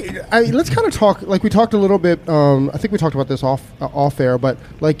 What do you? Let's kind of talk. Like we talked a little bit. I think we talked about this off air. But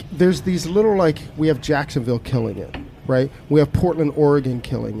like, there's these little like we have Jacksonville killing it, right? We have Portland, Oregon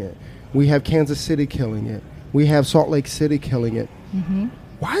killing it. We have Kansas City killing it. We have Salt Lake City killing it.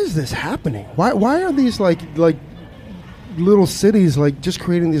 Why is this happening? Why are these like little cities like just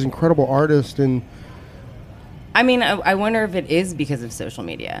creating these incredible artists and? I mean, I wonder if it is because of social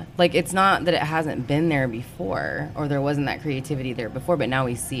media. Like, it's not that it hasn't been there before or there wasn't that creativity there before, but now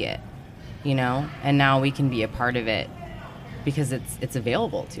we see it, you know? And now we can be a part of it because it's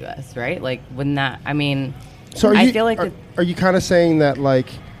available to us, right? Like, wouldn't that, I mean, So I feel like are you kind of saying that like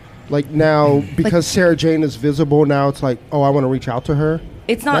now because Sarah Jane is visible now it's like, oh, I want to reach out to her?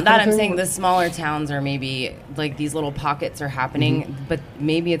 it's not that that kind of I'm thing? saying the smaller towns are maybe like these little pockets are happening, but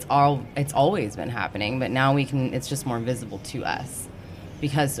maybe it's always been happening, but now it's just more visible to us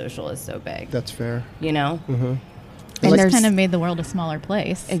because social is so big, That's fair. you know? And It's there's kind of made the world a smaller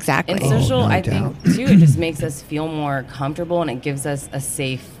place. exactly. And social, no I doubt. think, too, it just makes us feel more comfortable and it gives us a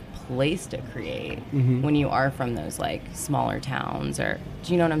safe place to create Mm-hmm. when you are from those like smaller towns, or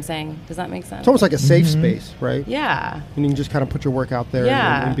do you know what I'm saying? Does that make sense? It's almost like a safe space, right? Yeah. And you can just kind of put your work out there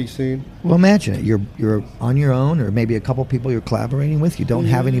Yeah. and be seen. Well, imagine it. You're on your own, or maybe a couple people you're collaborating with. You don't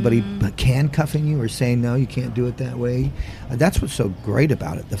have anybody handcuffing you or saying, no, you can't do it that way. That's what's so great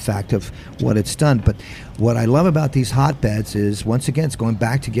about it, the fact of what it's done. But what I love about these hotbeds is, once again, it's going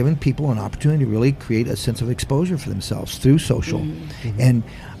back to giving people an opportunity to really create a sense of exposure for themselves through social. And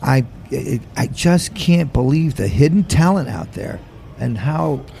I just can't believe the hidden talent out there and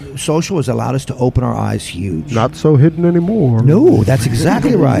how social has allowed us to open our eyes huge. Not so hidden anymore. No, that's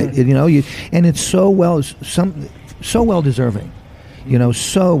exactly right. And it's so well deserving.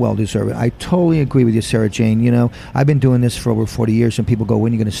 So well deserving. I totally agree with you, Sarah Jane. I've been doing this for over 40 years, and people go,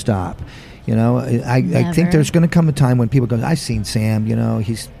 when are you going to stop? I think Never. there's going to come a time when people go, I've seen Sam,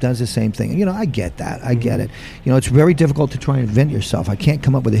 he does the same thing. I get that. I get it. It's very difficult to try and invent yourself. I can't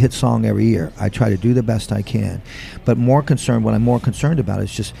come up with a hit song every year. I try to do the best I can. But what I'm more concerned about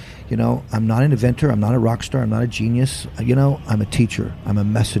is just, I'm not an inventor. I'm not a rock star. I'm not a genius. I'm a teacher. I'm a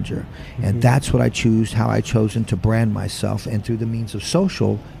messenger. And that's what I choose, how I chosen to brand myself. And through the means of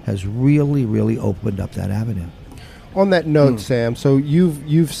social has really, really opened up that avenue. On that note, Sam, so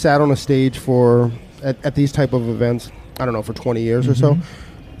you've sat on a stage at these type of events, I don't know, for 20 years or so.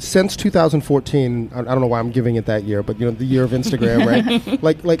 Since 2014, I don't know why I'm giving it that year, but the year of Instagram, right?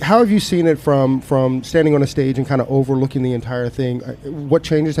 like how have you seen it from standing on a stage and kind of overlooking the entire thing? What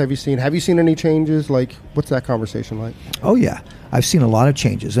changes have you seen? Have you seen any changes? Like, what's that conversation like? Oh yeah, I've seen a lot of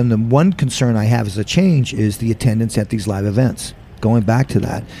changes, and the one concern I have as a change is the attendance at these live events. Going back to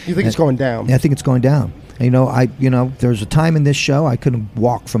that, You think it's going down? Yeah, I think it's going down. There's a time in this show I couldn't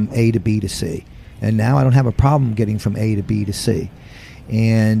walk from A to B to C, and now I don't have a problem getting from A to B to C,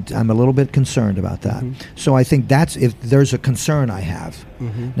 and I'm a little bit concerned about that. So I think that's, if there's a concern I have.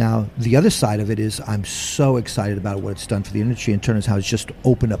 Now the other side of it is I'm so excited about what it's done for the industry in terms of how it's just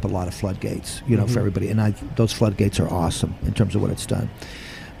opened up a lot of floodgates, for everybody, and those floodgates are awesome in terms of what it's done.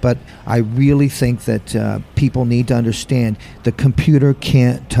 But I really think that people need to understand the computer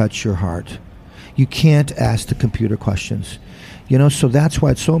can't touch your heart. You can't ask the computer questions. So that's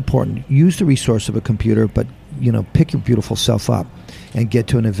why it's so important. Use the resource of a computer, but, pick your beautiful self up and get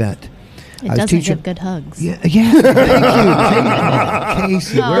to an event. It I was doesn't teaching- give good hugs. Yeah, thank you.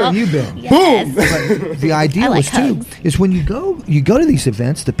 Casey, where have you been? Yes. But the idea I like was too hugs. is when you go to these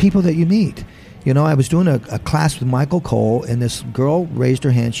events, the people that you meet. I was doing a class with Michael Cole, and this girl raised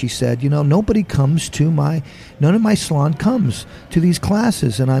her hand. She said, none of my salon comes to these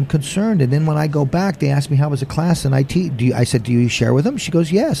classes, and I'm concerned. And then when I go back, they ask me how was the class, and I said, do you share with them? She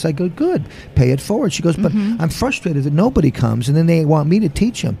goes, yes. I go, good. Pay it forward. She goes, but I'm frustrated that nobody comes, and then they want me to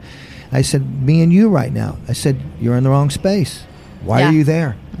teach them. I said, me and you right now. I said, you're in the wrong space. Why Yeah. are you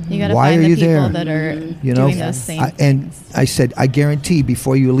there? You got to Why find are the you people there? that are You know, doing those same and things. I said, I guarantee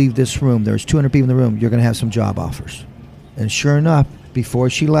before you leave this room, there's 200 people in the room, you're going to have some job offers. And sure enough, before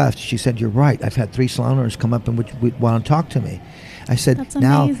she left, she said, you're right. I've had 3 salon owners come up and would want to talk to me. I said, That's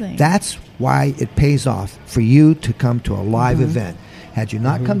now amazing. that's why it pays off for you to come to a live event. Had you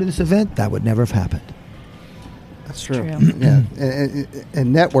not come to this event, that would never have happened. That's true. True. Yeah,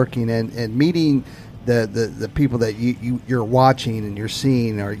 and networking and meeting the people that you're watching and you're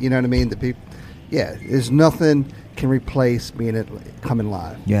seeing, or you know what I mean. The people, yeah. There's nothing can replace coming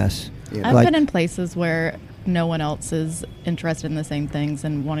live. Yes. You know? I've Like- been in places where no one else is interested in the same things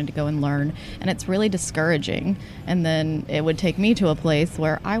and wanting to go and learn, and it's really discouraging. And then it would take me to a place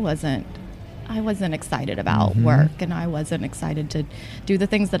where I wasn't excited about work, and I wasn't excited to do the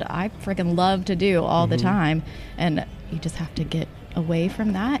things that I freaking love to do all the time. And you just have to get away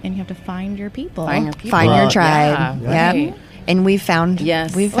from that, and you have to find your people. Find your people. Find your Yeah, tribe. right. Yep. And we've found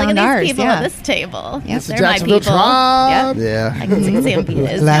Yes. we've Look found at ours. these people yeah. at this table. Yep. It's the They're my Jacksonville people. tribe. Yep. Yeah. I can see Sam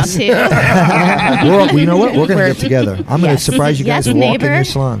Peters now Last- too. Well, you know what? We're going to get together. I'm going to Yes. surprise you guys Yes, and walk in neighbor. your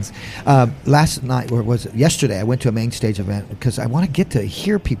salons. Last night, or was it yesterday? I went to a main stage event because I want to get to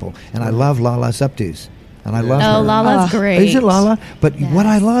hear people, and I love Lala's updos, and I love her. Oh, Lala's great. Is it Lala? But what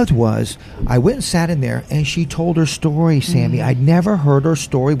I Yes. loved was I went and sat in there, and she told her story, Sammy. I'd never heard her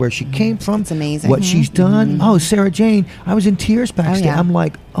story, where she came from. It's amazing. What she's done. Oh, Sarah Jane. I was in tears backstage. yeah. I'm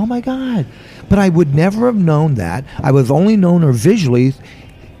like, oh my God. But I would never have known that. I would have only known her visually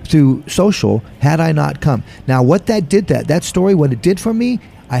through social had I not come. Now, what that story, what it did for me,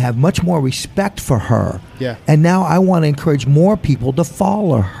 I have much more respect for her. Yeah. And now I want to encourage more people to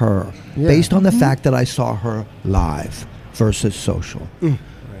follow her Yeah. based on the fact that I saw her live versus social. Amazing.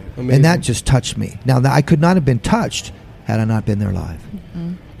 And that just touched me. Now, I could not have been touched had I not been there live.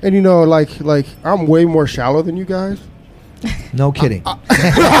 And like I'm way more shallow than you guys. No kidding.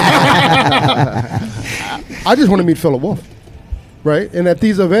 I just want to meet Philip Wolf, right? And at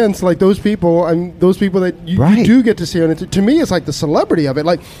these events, like those people, and those people that you Right. do get to see on it. To me, it's like the celebrity of it.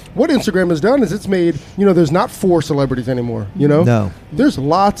 Like what Instagram has done is it's made, there's not 4 celebrities anymore. No. There's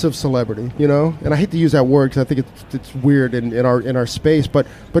lots of celebrity. And I hate to use that word because I think it's weird in our space. But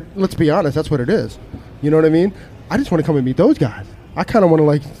let's be honest, that's what it is. You know what I mean? I just want to come and meet those guys. I kind of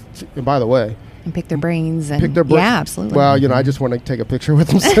want to and by the way. And pick their brains. And Pick their brains. Yeah, absolutely. Well, I just want to take a picture with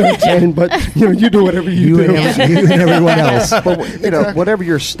them, Sarah Jane, but you do whatever you do. and everyone else. But whatever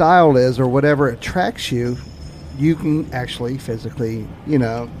your style is or whatever attracts you, you can actually physically,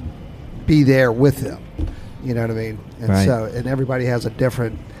 be there with them. You know what I mean? And Right. and everybody has a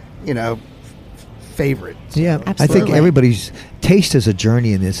different, favorite. Yeah, I think Absolutely. everybody's taste is a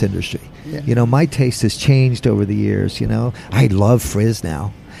journey in this industry. Yeah. My taste has changed over the years. I love Frizz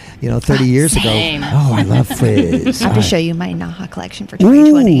now. 30 years ago, Same. I love Frizz. I have to show you my Naha collection for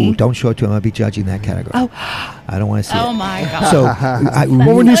 2020. Ooh, don't show it to him. I'll be judging that category. Oh. I don't want to see it. Oh my god. So,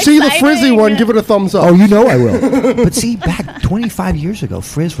 Well, when you So see the exciting. frizzy one, give it a thumbs up. oh, you know I will. But see, back 25 years ago,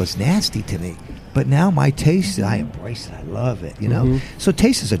 Frizz was nasty to me. But now my taste, I embrace it. I love it, So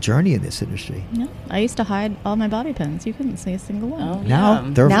taste is a journey in this industry. Yeah. I used to hide all my bobby pins. You couldn't see a single one. Oh, Now yeah.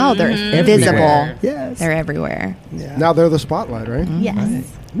 they're Now they're everywhere. visible. Yes. They're everywhere. Yeah. Now they're the spotlight, right? Yes. Isn't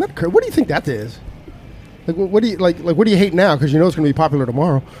that cra- What do you think that is? Like, what do you like? What do you hate now? Because it's going to be popular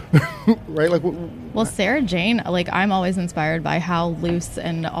tomorrow, right? Like, Well, Sarah Jane, I'm always inspired by how loose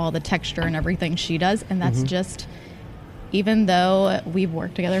and all the texture and everything she does, and that's just, even though we've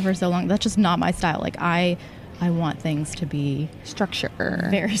worked together for so long, that's just not my style. I want things to be Structure.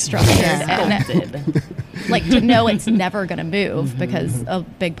 very structured and Sculpted. to know it's never going to move because a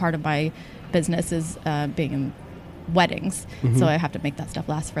big part of my business is being in weddings, so I have to make that stuff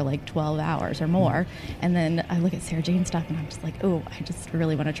last for 12 hours or more. And then I look at Sarah Jane stuff and I'm just like, oh, I just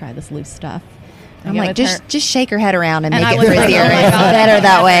really want to try this loose stuff. I'm get like, with just shake her head around and And make I it was like, frizzier. oh my It's God. better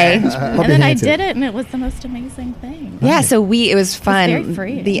that way. and then I did it and it was the most amazing thing. Yeah, so it was fun. very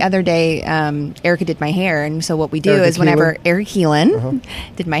freeing. The other day, Erica did my hair, and so what we do Erica is whenever Keelan? Eric Keelan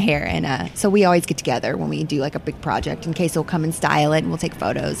did my hair, and so we always get together when we do a big project. In case he'll come and style it, and we'll take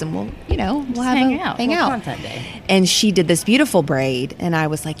photos, and we'll have hang out. hang Little out. content day. And she did this beautiful braid, and I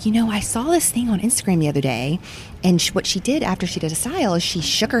was like, I saw this thing on Instagram the other day, and what she did after she did a style is she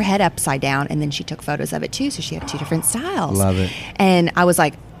shook her head upside down, and then she took photos of it too, so she had 2 different styles. Love it. And I was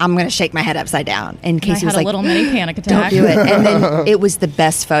like, I'm going to shake my head upside down. And And I Casey had was a like, little mini panic don't attack. do it. And then it was the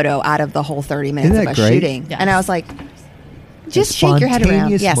best photo out of the whole 30 minutes Isn't of that us great? shooting. Yes. And I was like, just A shake your head around.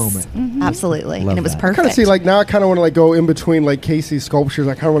 spontaneous Yes, moment. absolutely. Love and it was that. I perfect. kind of see now. I kind of want to go in between Casey's sculptures.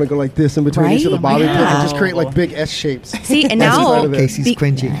 I kind of want to go like this in between each of the Right? bobby pins and Yeah. just create big S shapes. See, and That's now, part of it. Casey's Be-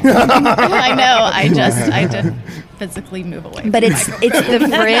 cringing. I know. I did physically move away. but it's the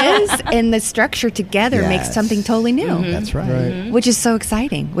frizz and the structure together makes Yes. something totally new, That's right. Right. which is so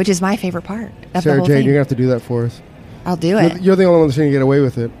exciting, which is my favorite part of the Sarah whole Jane, thing. you're going to have to do that for us. I'll do it. You're the only one that's going to get away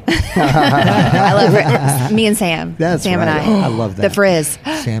with it. I love it. Me and Sam. That's Sam right. and I. I love that. The frizz.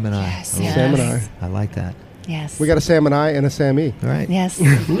 Sam and I. Yes, I love yes. Sam and that. I like that. Yes. We got a Sam and I and a Sammy. All right. Yes.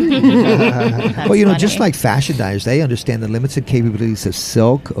 That's Well, just funny. like fashion designers, they understand the limits and capabilities of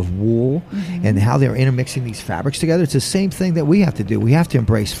silk, of wool, and how they're intermixing these fabrics together. It's the same thing that we have to do. We have to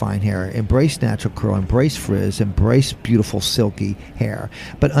embrace fine hair, embrace natural curl, embrace frizz, embrace beautiful silky hair,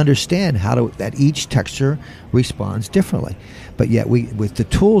 but understand that each texture responds differently. But yet, with the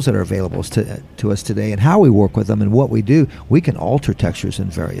tools that are available to us today and how we work with them and what we do, we can alter textures in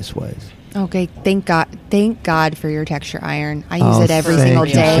various ways. Okay, thank God for your texture iron. I use Oh, it every thank single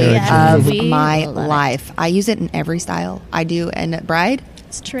you, day Sarah of Jane. We my love it. life. I use it in every style I do. And at Bride,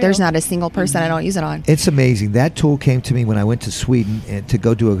 It's true. there's not a single person I don't use it on. It's amazing. That tool came to me when I went to Sweden to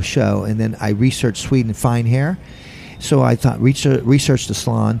go do a show, and then I researched Sweden fine hair. So I thought, researched the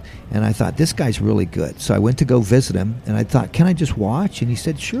salon, and I thought, this guy's really good. So I went to go visit him, and I thought, can I just watch? And he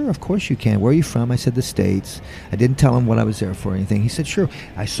said, sure, of course you can. Where are you from? I said, the States. I didn't tell him what I was there for or anything. He said, sure.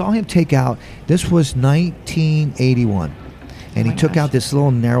 I saw him take out, this was 1981, and he took out this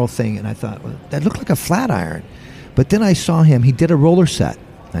little narrow thing, and I thought, well, that looked like a flat iron. But then I saw him, he did a roller set,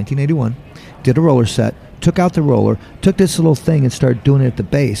 1981, did a roller set, took out the roller, took this little thing and started doing it at the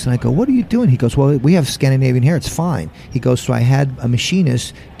base. And I go, what are you doing? He goes, well, we have Scandinavian hair. It's fine. He goes, so I had a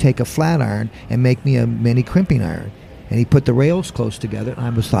machinist take a flat iron and make me a mini crimping iron. And he put the rails close together. And I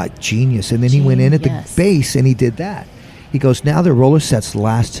was like, genius. And then he went in at the Genius. base and he did that. He goes, now the roller sets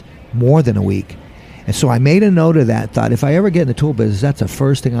last more than a week. And so I made a note of that, thought if I ever get in the tool business, that's the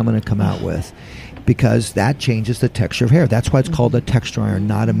first thing I'm going to come out with, because that changes the texture of hair. That's why it's called a texture iron,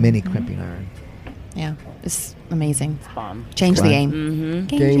 not a mini crimping iron. Yeah. It's amazing. Bomb. Change the Right. game.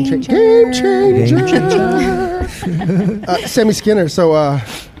 Game changer. changer. Sammy Skinner. So,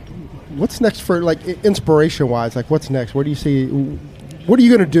 what's next for like inspiration wise? Like, what's next? What do you see? What are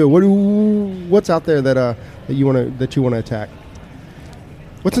you gonna do? What's out there that you want to attack?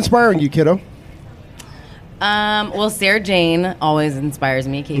 What's inspiring you, kiddo? Well, Sarah Jane always inspires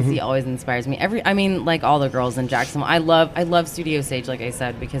me. Casey always inspires me. I mean, like all the girls in Jacksonville. I love Studio Sage, like I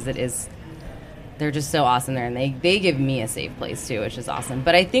said, because they're just so awesome there, and they give me a safe place too, which is awesome.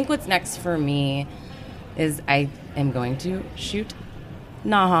 But I think what's next for me is I am going to shoot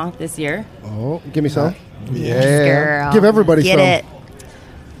Naha this year. Oh, give me some. Girl. Give everybody Get some. it.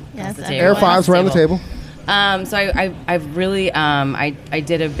 Yes, the table. Air fives around the table. So I've really I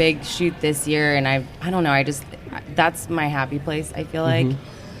did a big shoot this year, and I don't know, that's my happy place. I feel like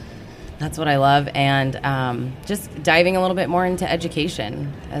that's what I love, and just diving a little bit more into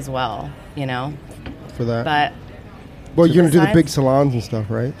education as well, you know. For that. But Well, you're gonna do the besides- big salons and stuff,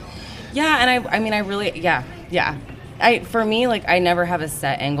 right? yeah, and I mean I really yeah. For me, like I never have a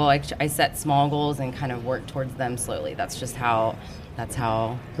set end goal. I set small goals and kind of work towards them slowly. That's just how.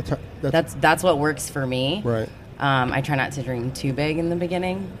 That's what works for me. Right. I try not to dream too big in the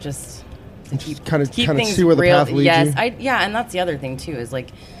beginning. Just to Just kind of things see where the real. path leads yes, you. and that's the other thing too is like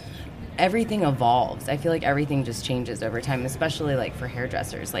everything evolves. I feel like everything just changes over time, especially like for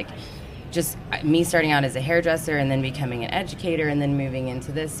hairdressers. Like just me starting out as a hairdresser and then becoming an educator and then moving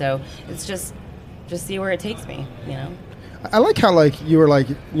into this. So it's just see where it takes me. You know. I like how like you were like,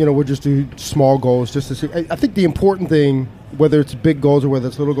 you know, we'll just do small goals just to see. I think the important thing, whether it's big goals or whether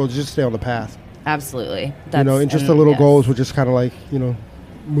it's little goals, is just stay on the path. Absolutely. You know, and just the little goals will just kind of like, you know,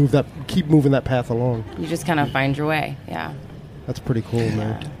 keep moving that path along. You just kind of find your way. Yeah. That's pretty cool,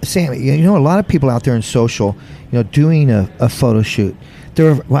 man. Sammy, you know, a lot of people out there in social, you know, doing a photo shoot.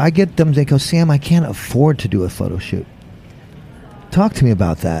 I get them, they go, Sam, I can't afford to do a photo shoot. Talk to me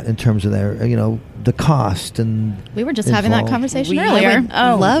about that in terms of their, you know, the cost and We were just having that involved. conversation I earlier. would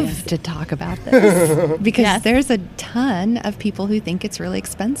love to talk about this because Yes. there's a ton of people who think it's really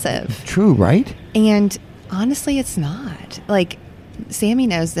expensive. True, right? And honestly, it's not. Like, Sammy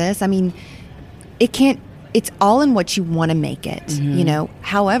knows this. I mean, it's all in what you want to make it, you know?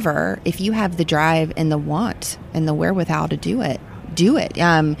 However, if you have the drive and the want and the wherewithal to do it, do it.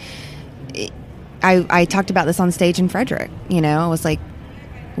 I talked about this on stage in Frederick, you know? I was like,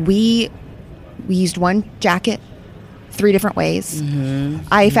 we used one jacket 3 different ways.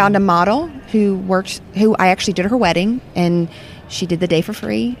 I found a model who I actually did her wedding, and she did the day for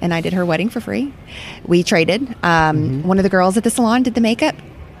free, and I did her wedding for free. We traded. One of the girls at the salon did the makeup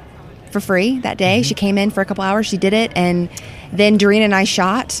for free that day. She came in for a couple hours. She did it, and then Doreen and I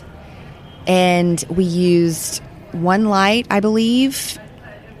shot, and we used one light, I believe.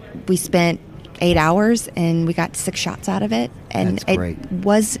 We spent 8 hours, and we got 6 shots out of it. And That's great. it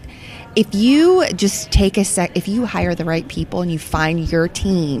was, if you just take if you hire the right people and you find your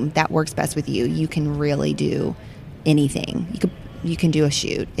team that works best with you, you can really do anything. You can do a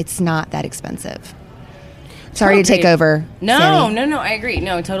shoot. It's not that expensive. Sorry to take over. No, Sammy. no, I agree.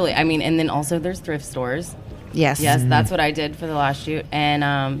 No, totally. I mean, and then also there's thrift stores. Yes. Yes, that's what I did for the last shoot.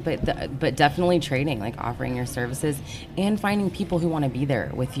 And but definitely trading, like offering your services and finding people who want to be there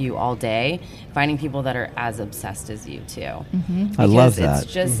with you all day. Finding people that are as obsessed as you too. I love Because that.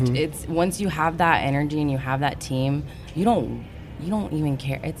 It's just it's once you have that energy and you have that team, you don't even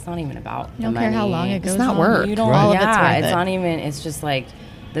care. It's not even about You don't the care how money. long it goes It's not on. work. You don't. Right. All of it's Yeah, worth it's it. not even. It's just like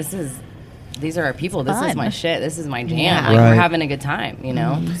these are our people. This is fun. my shit. This is my jam. Yeah. Like Right. we're having a good time, you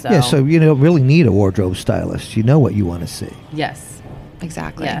know. So Yeah, so you don't really need a wardrobe stylist. You know what you want to see. yes,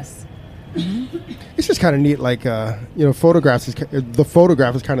 Exactly. yes. It's just kind of neat, like you know, photographs is the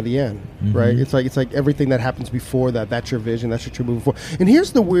photograph is kind of the end, right? It's like everything that happens before that. That's your vision. That's what you're moving for. And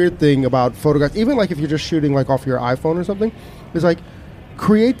here's the weird thing about photographs. Even like if you're just shooting like off your iPhone or something, it's like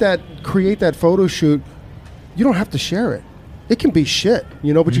create that photo shoot. You don't have to share it. It can be shit,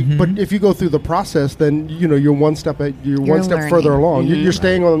 you know. But but if you go through the process, then you know you're one step learning. further along. You're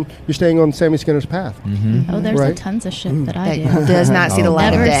staying on Sammy Skinner's path. Oh, there's Right. tons of shit that I That do. does not see the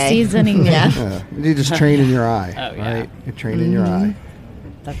light Never of day. seasoning. Yeah. You just train in your eye, Oh, yeah. right? You train in your eye.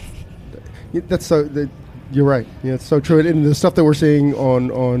 That's so. You're right. Yeah, it's so true. And the stuff that we're seeing on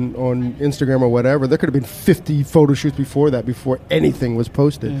Instagram or whatever, there could have been 50 photo shoots before anything was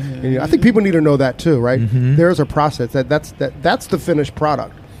posted. And, you know, I think people need to know that too, right? There's a process that's the finished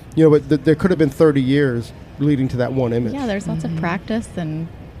product. You know, but there could have been 30 years leading to that one image. Yeah, there's lots of practice and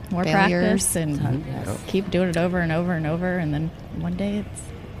more Failures. practice and keep doing it over and over and over, and then one day it's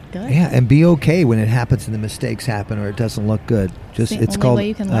good. Yeah, and be okay when it happens and the mistakes happen or it doesn't look good. Just the it's only called way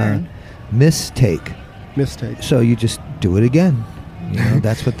you can learn. mistake. mistake. So you just do it again. You know,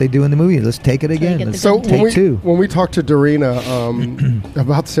 that's what they do in the movie. Let's take it again. it Let's the So good take two. when we talked to Dorina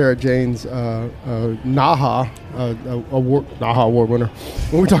about Sarah Jane's Naha Award winner,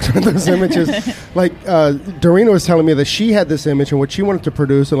 when we talked about those images, like Dorina was telling me that she had this image and what she wanted to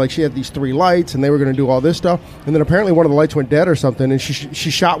produce, and like she had these 3 lights, and they were going to do all this stuff, and then apparently one of the lights went dead or something, and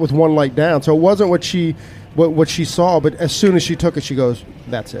she shot with one light down, so it wasn't what she saw, but as soon as she took it, she goes,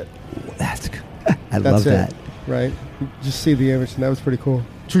 "That's it." That's good. That's love it. that. Right? You just see the image, and that was pretty cool.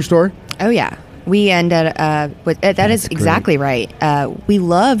 True story? Oh yeah, we ended. That is great. exactly right. We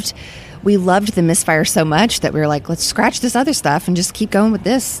loved the misfire so much that we were like, let's scratch this other stuff and just keep going with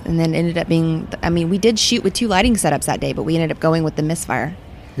this. And then ended up being. I mean, we did shoot with 2 lighting setups that day, but we ended up going with the misfire.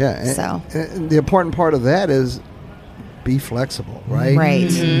 Yeah. And, So. and the important part of that is be flexible, right? Right.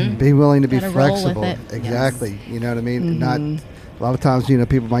 Mm-hmm. Be willing to be Gotta roll with flexible. it. Exactly. You know what I mean? Not a lot of times, you know,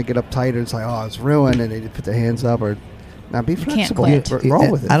 people might get uptight and it's like, oh, it's ruined, and they put their hands up. Or now, be can't flexible. quit. Roll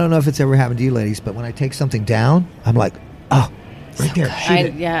with it. I don't know if it's ever happened to you ladies, but when I take something down, I'm like, oh, right there. Shoot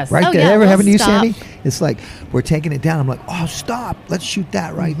it. Yes. Right Oh, there. yeah, Ever we'll happened to you, stop. Sammy? It's like we're taking it down. I'm like, oh, stop. Let's shoot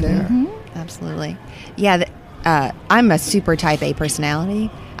that right there. Absolutely. Yeah. I'm a super type A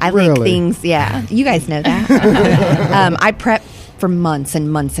personality. I like Really? things. Yeah. You guys know that. I prep for months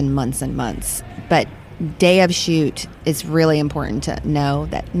and months and months and months, but day of shoot is really important to know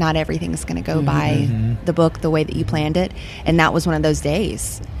that not everything's going to go by the book the way that you planned it, and that was one of those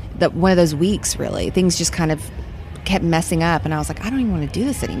days, one of those weeks. Really, things just kind of kept messing up, and I was like, I don't even want to do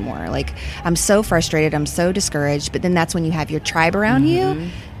this anymore. Like, I'm so frustrated, I'm so discouraged. But then that's when you have your tribe around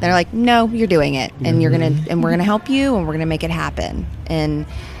you. They're like, no, you're doing it, and we're gonna help you, and we're gonna make it happen. And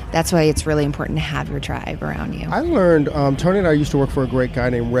that's why it's really important to have your tribe around you. I learned, Tony and I used to work for a great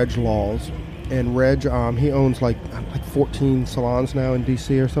guy named Reg Laws. And Reg, he owns like 14 salons now in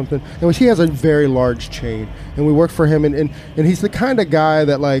D.C. or something. And he has a very large chain. And we work for him. And he's the kind of guy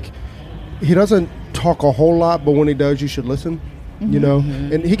that, like, he doesn't talk a whole lot, but when he does, you should listen. You know?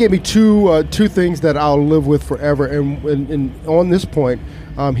 And he gave me two things that I'll live with forever. And on this point,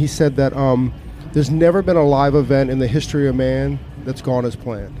 he said that there's never been a live event in the history of man that's gone as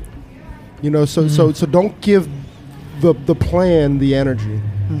planned. You know, so don't give the plan the energy.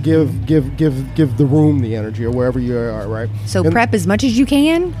 Give the room the energy, or wherever you are, right? So And prep as much as you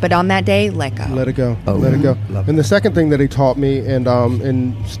can, but on that day, let go. let it go. Oh, Let it go. love And the second thing that he taught me,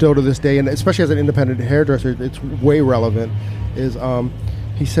 and still to this day, and especially as an independent hairdresser, it's way relevant, is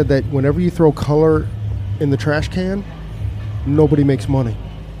he said that whenever you throw color in the trash can, nobody makes money.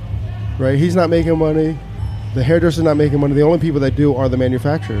 Right? He's not making money. The hairdresser's not making money. The only people that do are the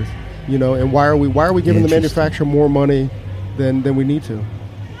manufacturers. You know, and why are we giving the Interesting. manufacturer more money than we need to?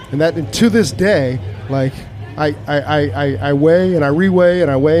 And to this day, like I weigh and I reweigh and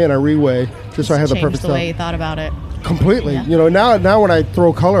I weigh and I reweigh just so I have the Changed perfect the way you stuff. thought about it. Completely. Yeah. You know, now when I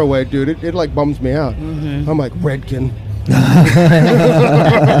throw color away, dude, it like bums me out. I'm like, Redkin.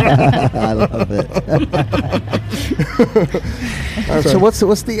 I love it. All right, so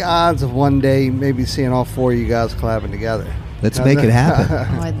what's the odds of one day maybe seeing all 4 of you guys collabing together? Let's make it happen.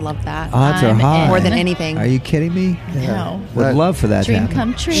 Oh, I'd love that. Odds are I'm high. in. More than anything. Are you kidding me? No. Would love for that to Dream happen.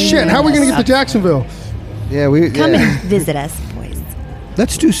 come true. Shit, how are we going to get to Jacksonville? Yeah, we Come yeah. and visit us, boys.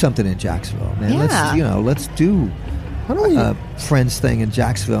 Let's do something in Jacksonville, man. Yeah. Let's do How do we? a friends thing in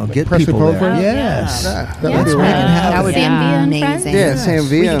Jacksonville. Get Presley people Poe there. Friends? Yes. Yeah. That Yeah. would be Let's make it right. happen. That would be Sam V and friends? amazing. Yeah, Sam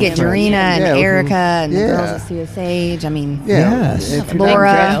V. We could and get friends. Dorina and Yeah, we can- Erica and the yeah. girls at Sea Sage. I mean, Yeah, Yes. if you're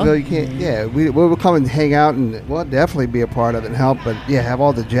Laura. not in Jacksonville, you can't. Yeah, we'll come and hang out, and we'll definitely be a part of it and help. But yeah, have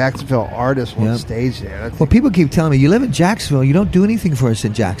all the Jacksonville artists on Yep. stage there. I Well, think- people keep telling me, you live in Jacksonville, you don't do anything for us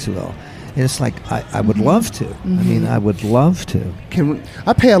in Jacksonville. And it's like, I would love to. I mean, I would love to. can we,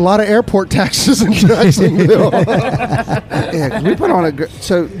 I pay a lot of airport taxes in Jacksonville. yeah, 'cause we put on a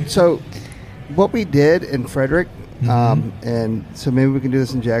so what we did in Frederick, and so maybe we can do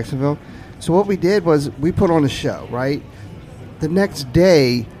this in Jacksonville. So what we did was we put on a show, right? The next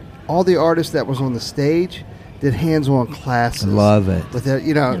day, all the artists that was on the stage did hands-on classes. Love it. With it,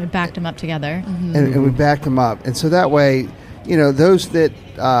 you know, And we backed them up together. and we backed them up, and so that way, you know, those that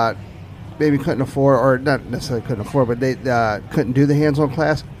maybe couldn't afford, or not necessarily couldn't afford, but they couldn't do the hands-on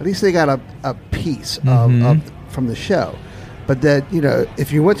class, at least they got a piece of from the show. But that, you know,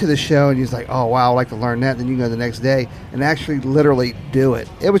 if you went to the show and you're like, oh wow, I'd like to learn that, then you go the next day and actually literally do it.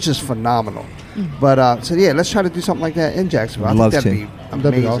 It was just phenomenal. But so yeah, let's try to do something like that in Jacksonville. I Love think to. that'd be amazing.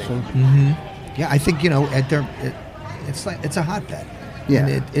 That'd be awesome. Yeah, I think, it's a hotbed. Yeah.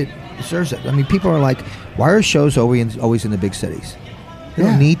 And it serves it. I mean, people are like, why are shows always in the big cities? They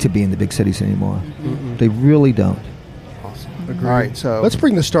Yeah. don't need to be in the big cities anymore. They really don't. Awesome. All right, so Let's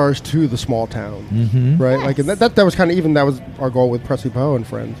bring the stars to the small town, right? Like, and that was kind of that was our goal with Presley Poe and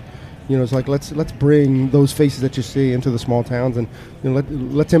Friends. You know, it's like let's bring those faces that you see into the small towns, and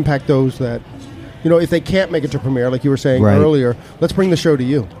let's impact those that, if they can't make it to premiere, like you were saying earlier, let's bring the show to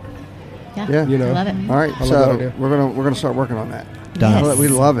you. Yeah, You know. I love it. all right, I love so that idea. we're gonna start working on that. Done. Yes. We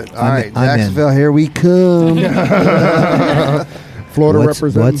love it. All I'm right, in. I'm in. Jacksonville, here we come. Florida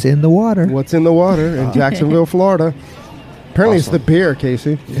represents. What's in the water? What's in the water in Jacksonville, Florida? Apparently, Awesome. it's the beer,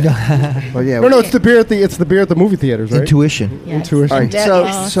 Casey. Well, yeah. No, it's the beer at the movie theaters, right? Intuition. Yes. Intuition. All right, Yeah. so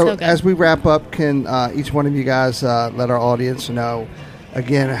Oh, so so good. as we wrap up, can each one of you guys let our audience know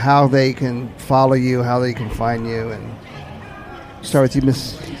again how they can follow you, how they can find you, and start with you,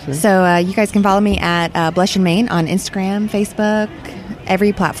 Miss. So you guys can follow me at Blush and Maine on Instagram, Facebook,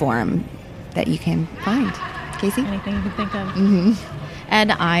 every platform that you can find. Casey? Anything you can think of.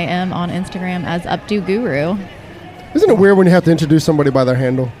 And I am on Instagram as Updo Guru. Isn't it weird when you have to introduce somebody by their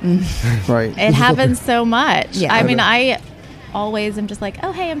handle? Right. It happens so much. Yeah. I mean, I always am just like,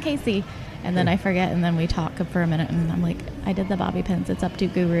 oh, hey, I'm Casey. And then I forget, and then we talk for a minute, and I'm like, I did the bobby pins. It's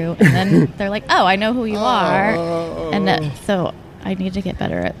Updo Guru. And then they're like, oh, I know who you are. And so I need to get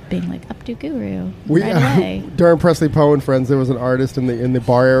better at being like Updo Guru right away. During Presley Poe and Friends, there was an artist in the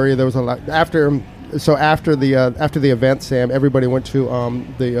bar area. There was a lot after the event, Sam, everybody went to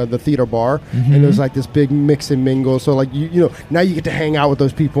the theater bar, and there was like this big mix and mingle. So like you now you get to hang out with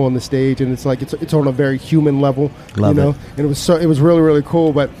those people on the stage, and it's like it's on a very human level. Love it. And it was really, really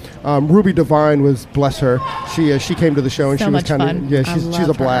cool. But Ruby Devine was, bless her, she came to the show, and So she was much kind fun. of I she's love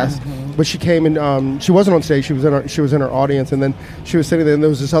a her. blast. But she came and she wasn't on stage. She was in our audience, and then she was sitting there, and there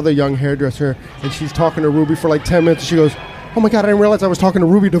was this other young hairdresser, and she's talking to Ruby for like 10 minutes. And she goes, oh my God, I didn't realize I was talking to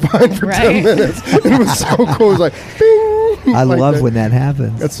Ruby Devine for 10 Right. minutes. And it was so cool. It was like, bing. I Like love that. when that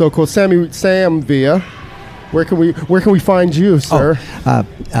happens. That's so cool. Sam Villa, where can we find you, sir?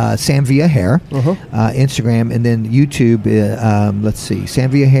 Sam Villa Hair, Instagram, and then YouTube. Let's see, Sam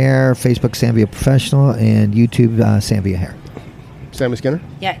Villa Hair, Facebook Sam Villa Professional, and YouTube Sam Villa Hair. Sammy Skinner?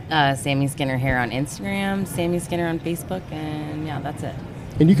 Yeah, Sammy Skinner Hair on Instagram, Sammy Skinner on Facebook, and yeah, that's it.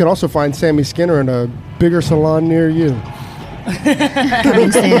 And you can also find Sammy Skinner in a bigger salon near you.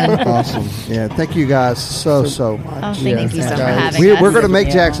 Coming soon. Awesome. Yeah. Thank you guys so much. Oh, thank you so much for guys. having us. We're going to make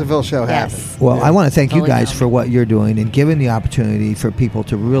Yeah. Jacksonville show happen. Yes. Well, I want to thank you Totally guys down. for what you're doing and giving the opportunity for people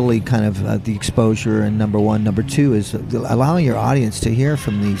to really kind of the exposure. And number one, number two is allowing your audience to hear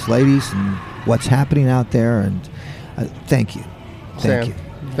from these ladies and what's happening out there. And thank you, thank Sam, you.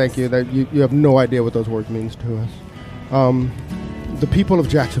 thank you. That you have no idea what those words means to us. The people of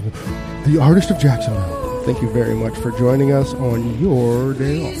Jacksonville, the artist of Jacksonville. Thank you very much for joining us on your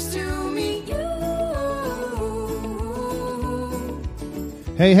day off.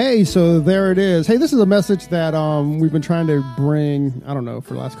 Hey, so there it is. Hey, this is a message that we've been trying to bring, I don't know,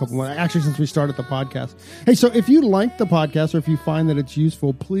 for the last couple months, actually since we started the podcast. Hey, so if you like the podcast or if you find that it's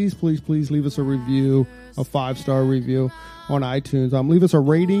useful, please leave us a review, a 5-star review on iTunes. Leave us a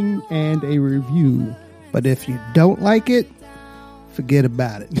rating and a review. But if you don't like it, forget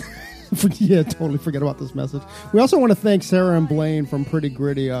about it. Yeah, totally forget about this message. We also want to thank Sarah and Blaine from Pretty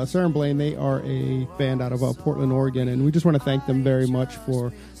Gritty. Sarah and Blaine, they are a band out of Portland, Oregon, and we just want to thank them very much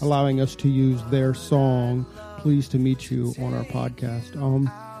for allowing us to use their song, Pleased to Meet You, on our podcast.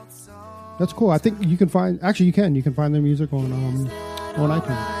 That's cool. I think you can find, actually you can find their music on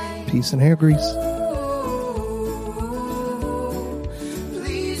iTunes. Peace and hair grease.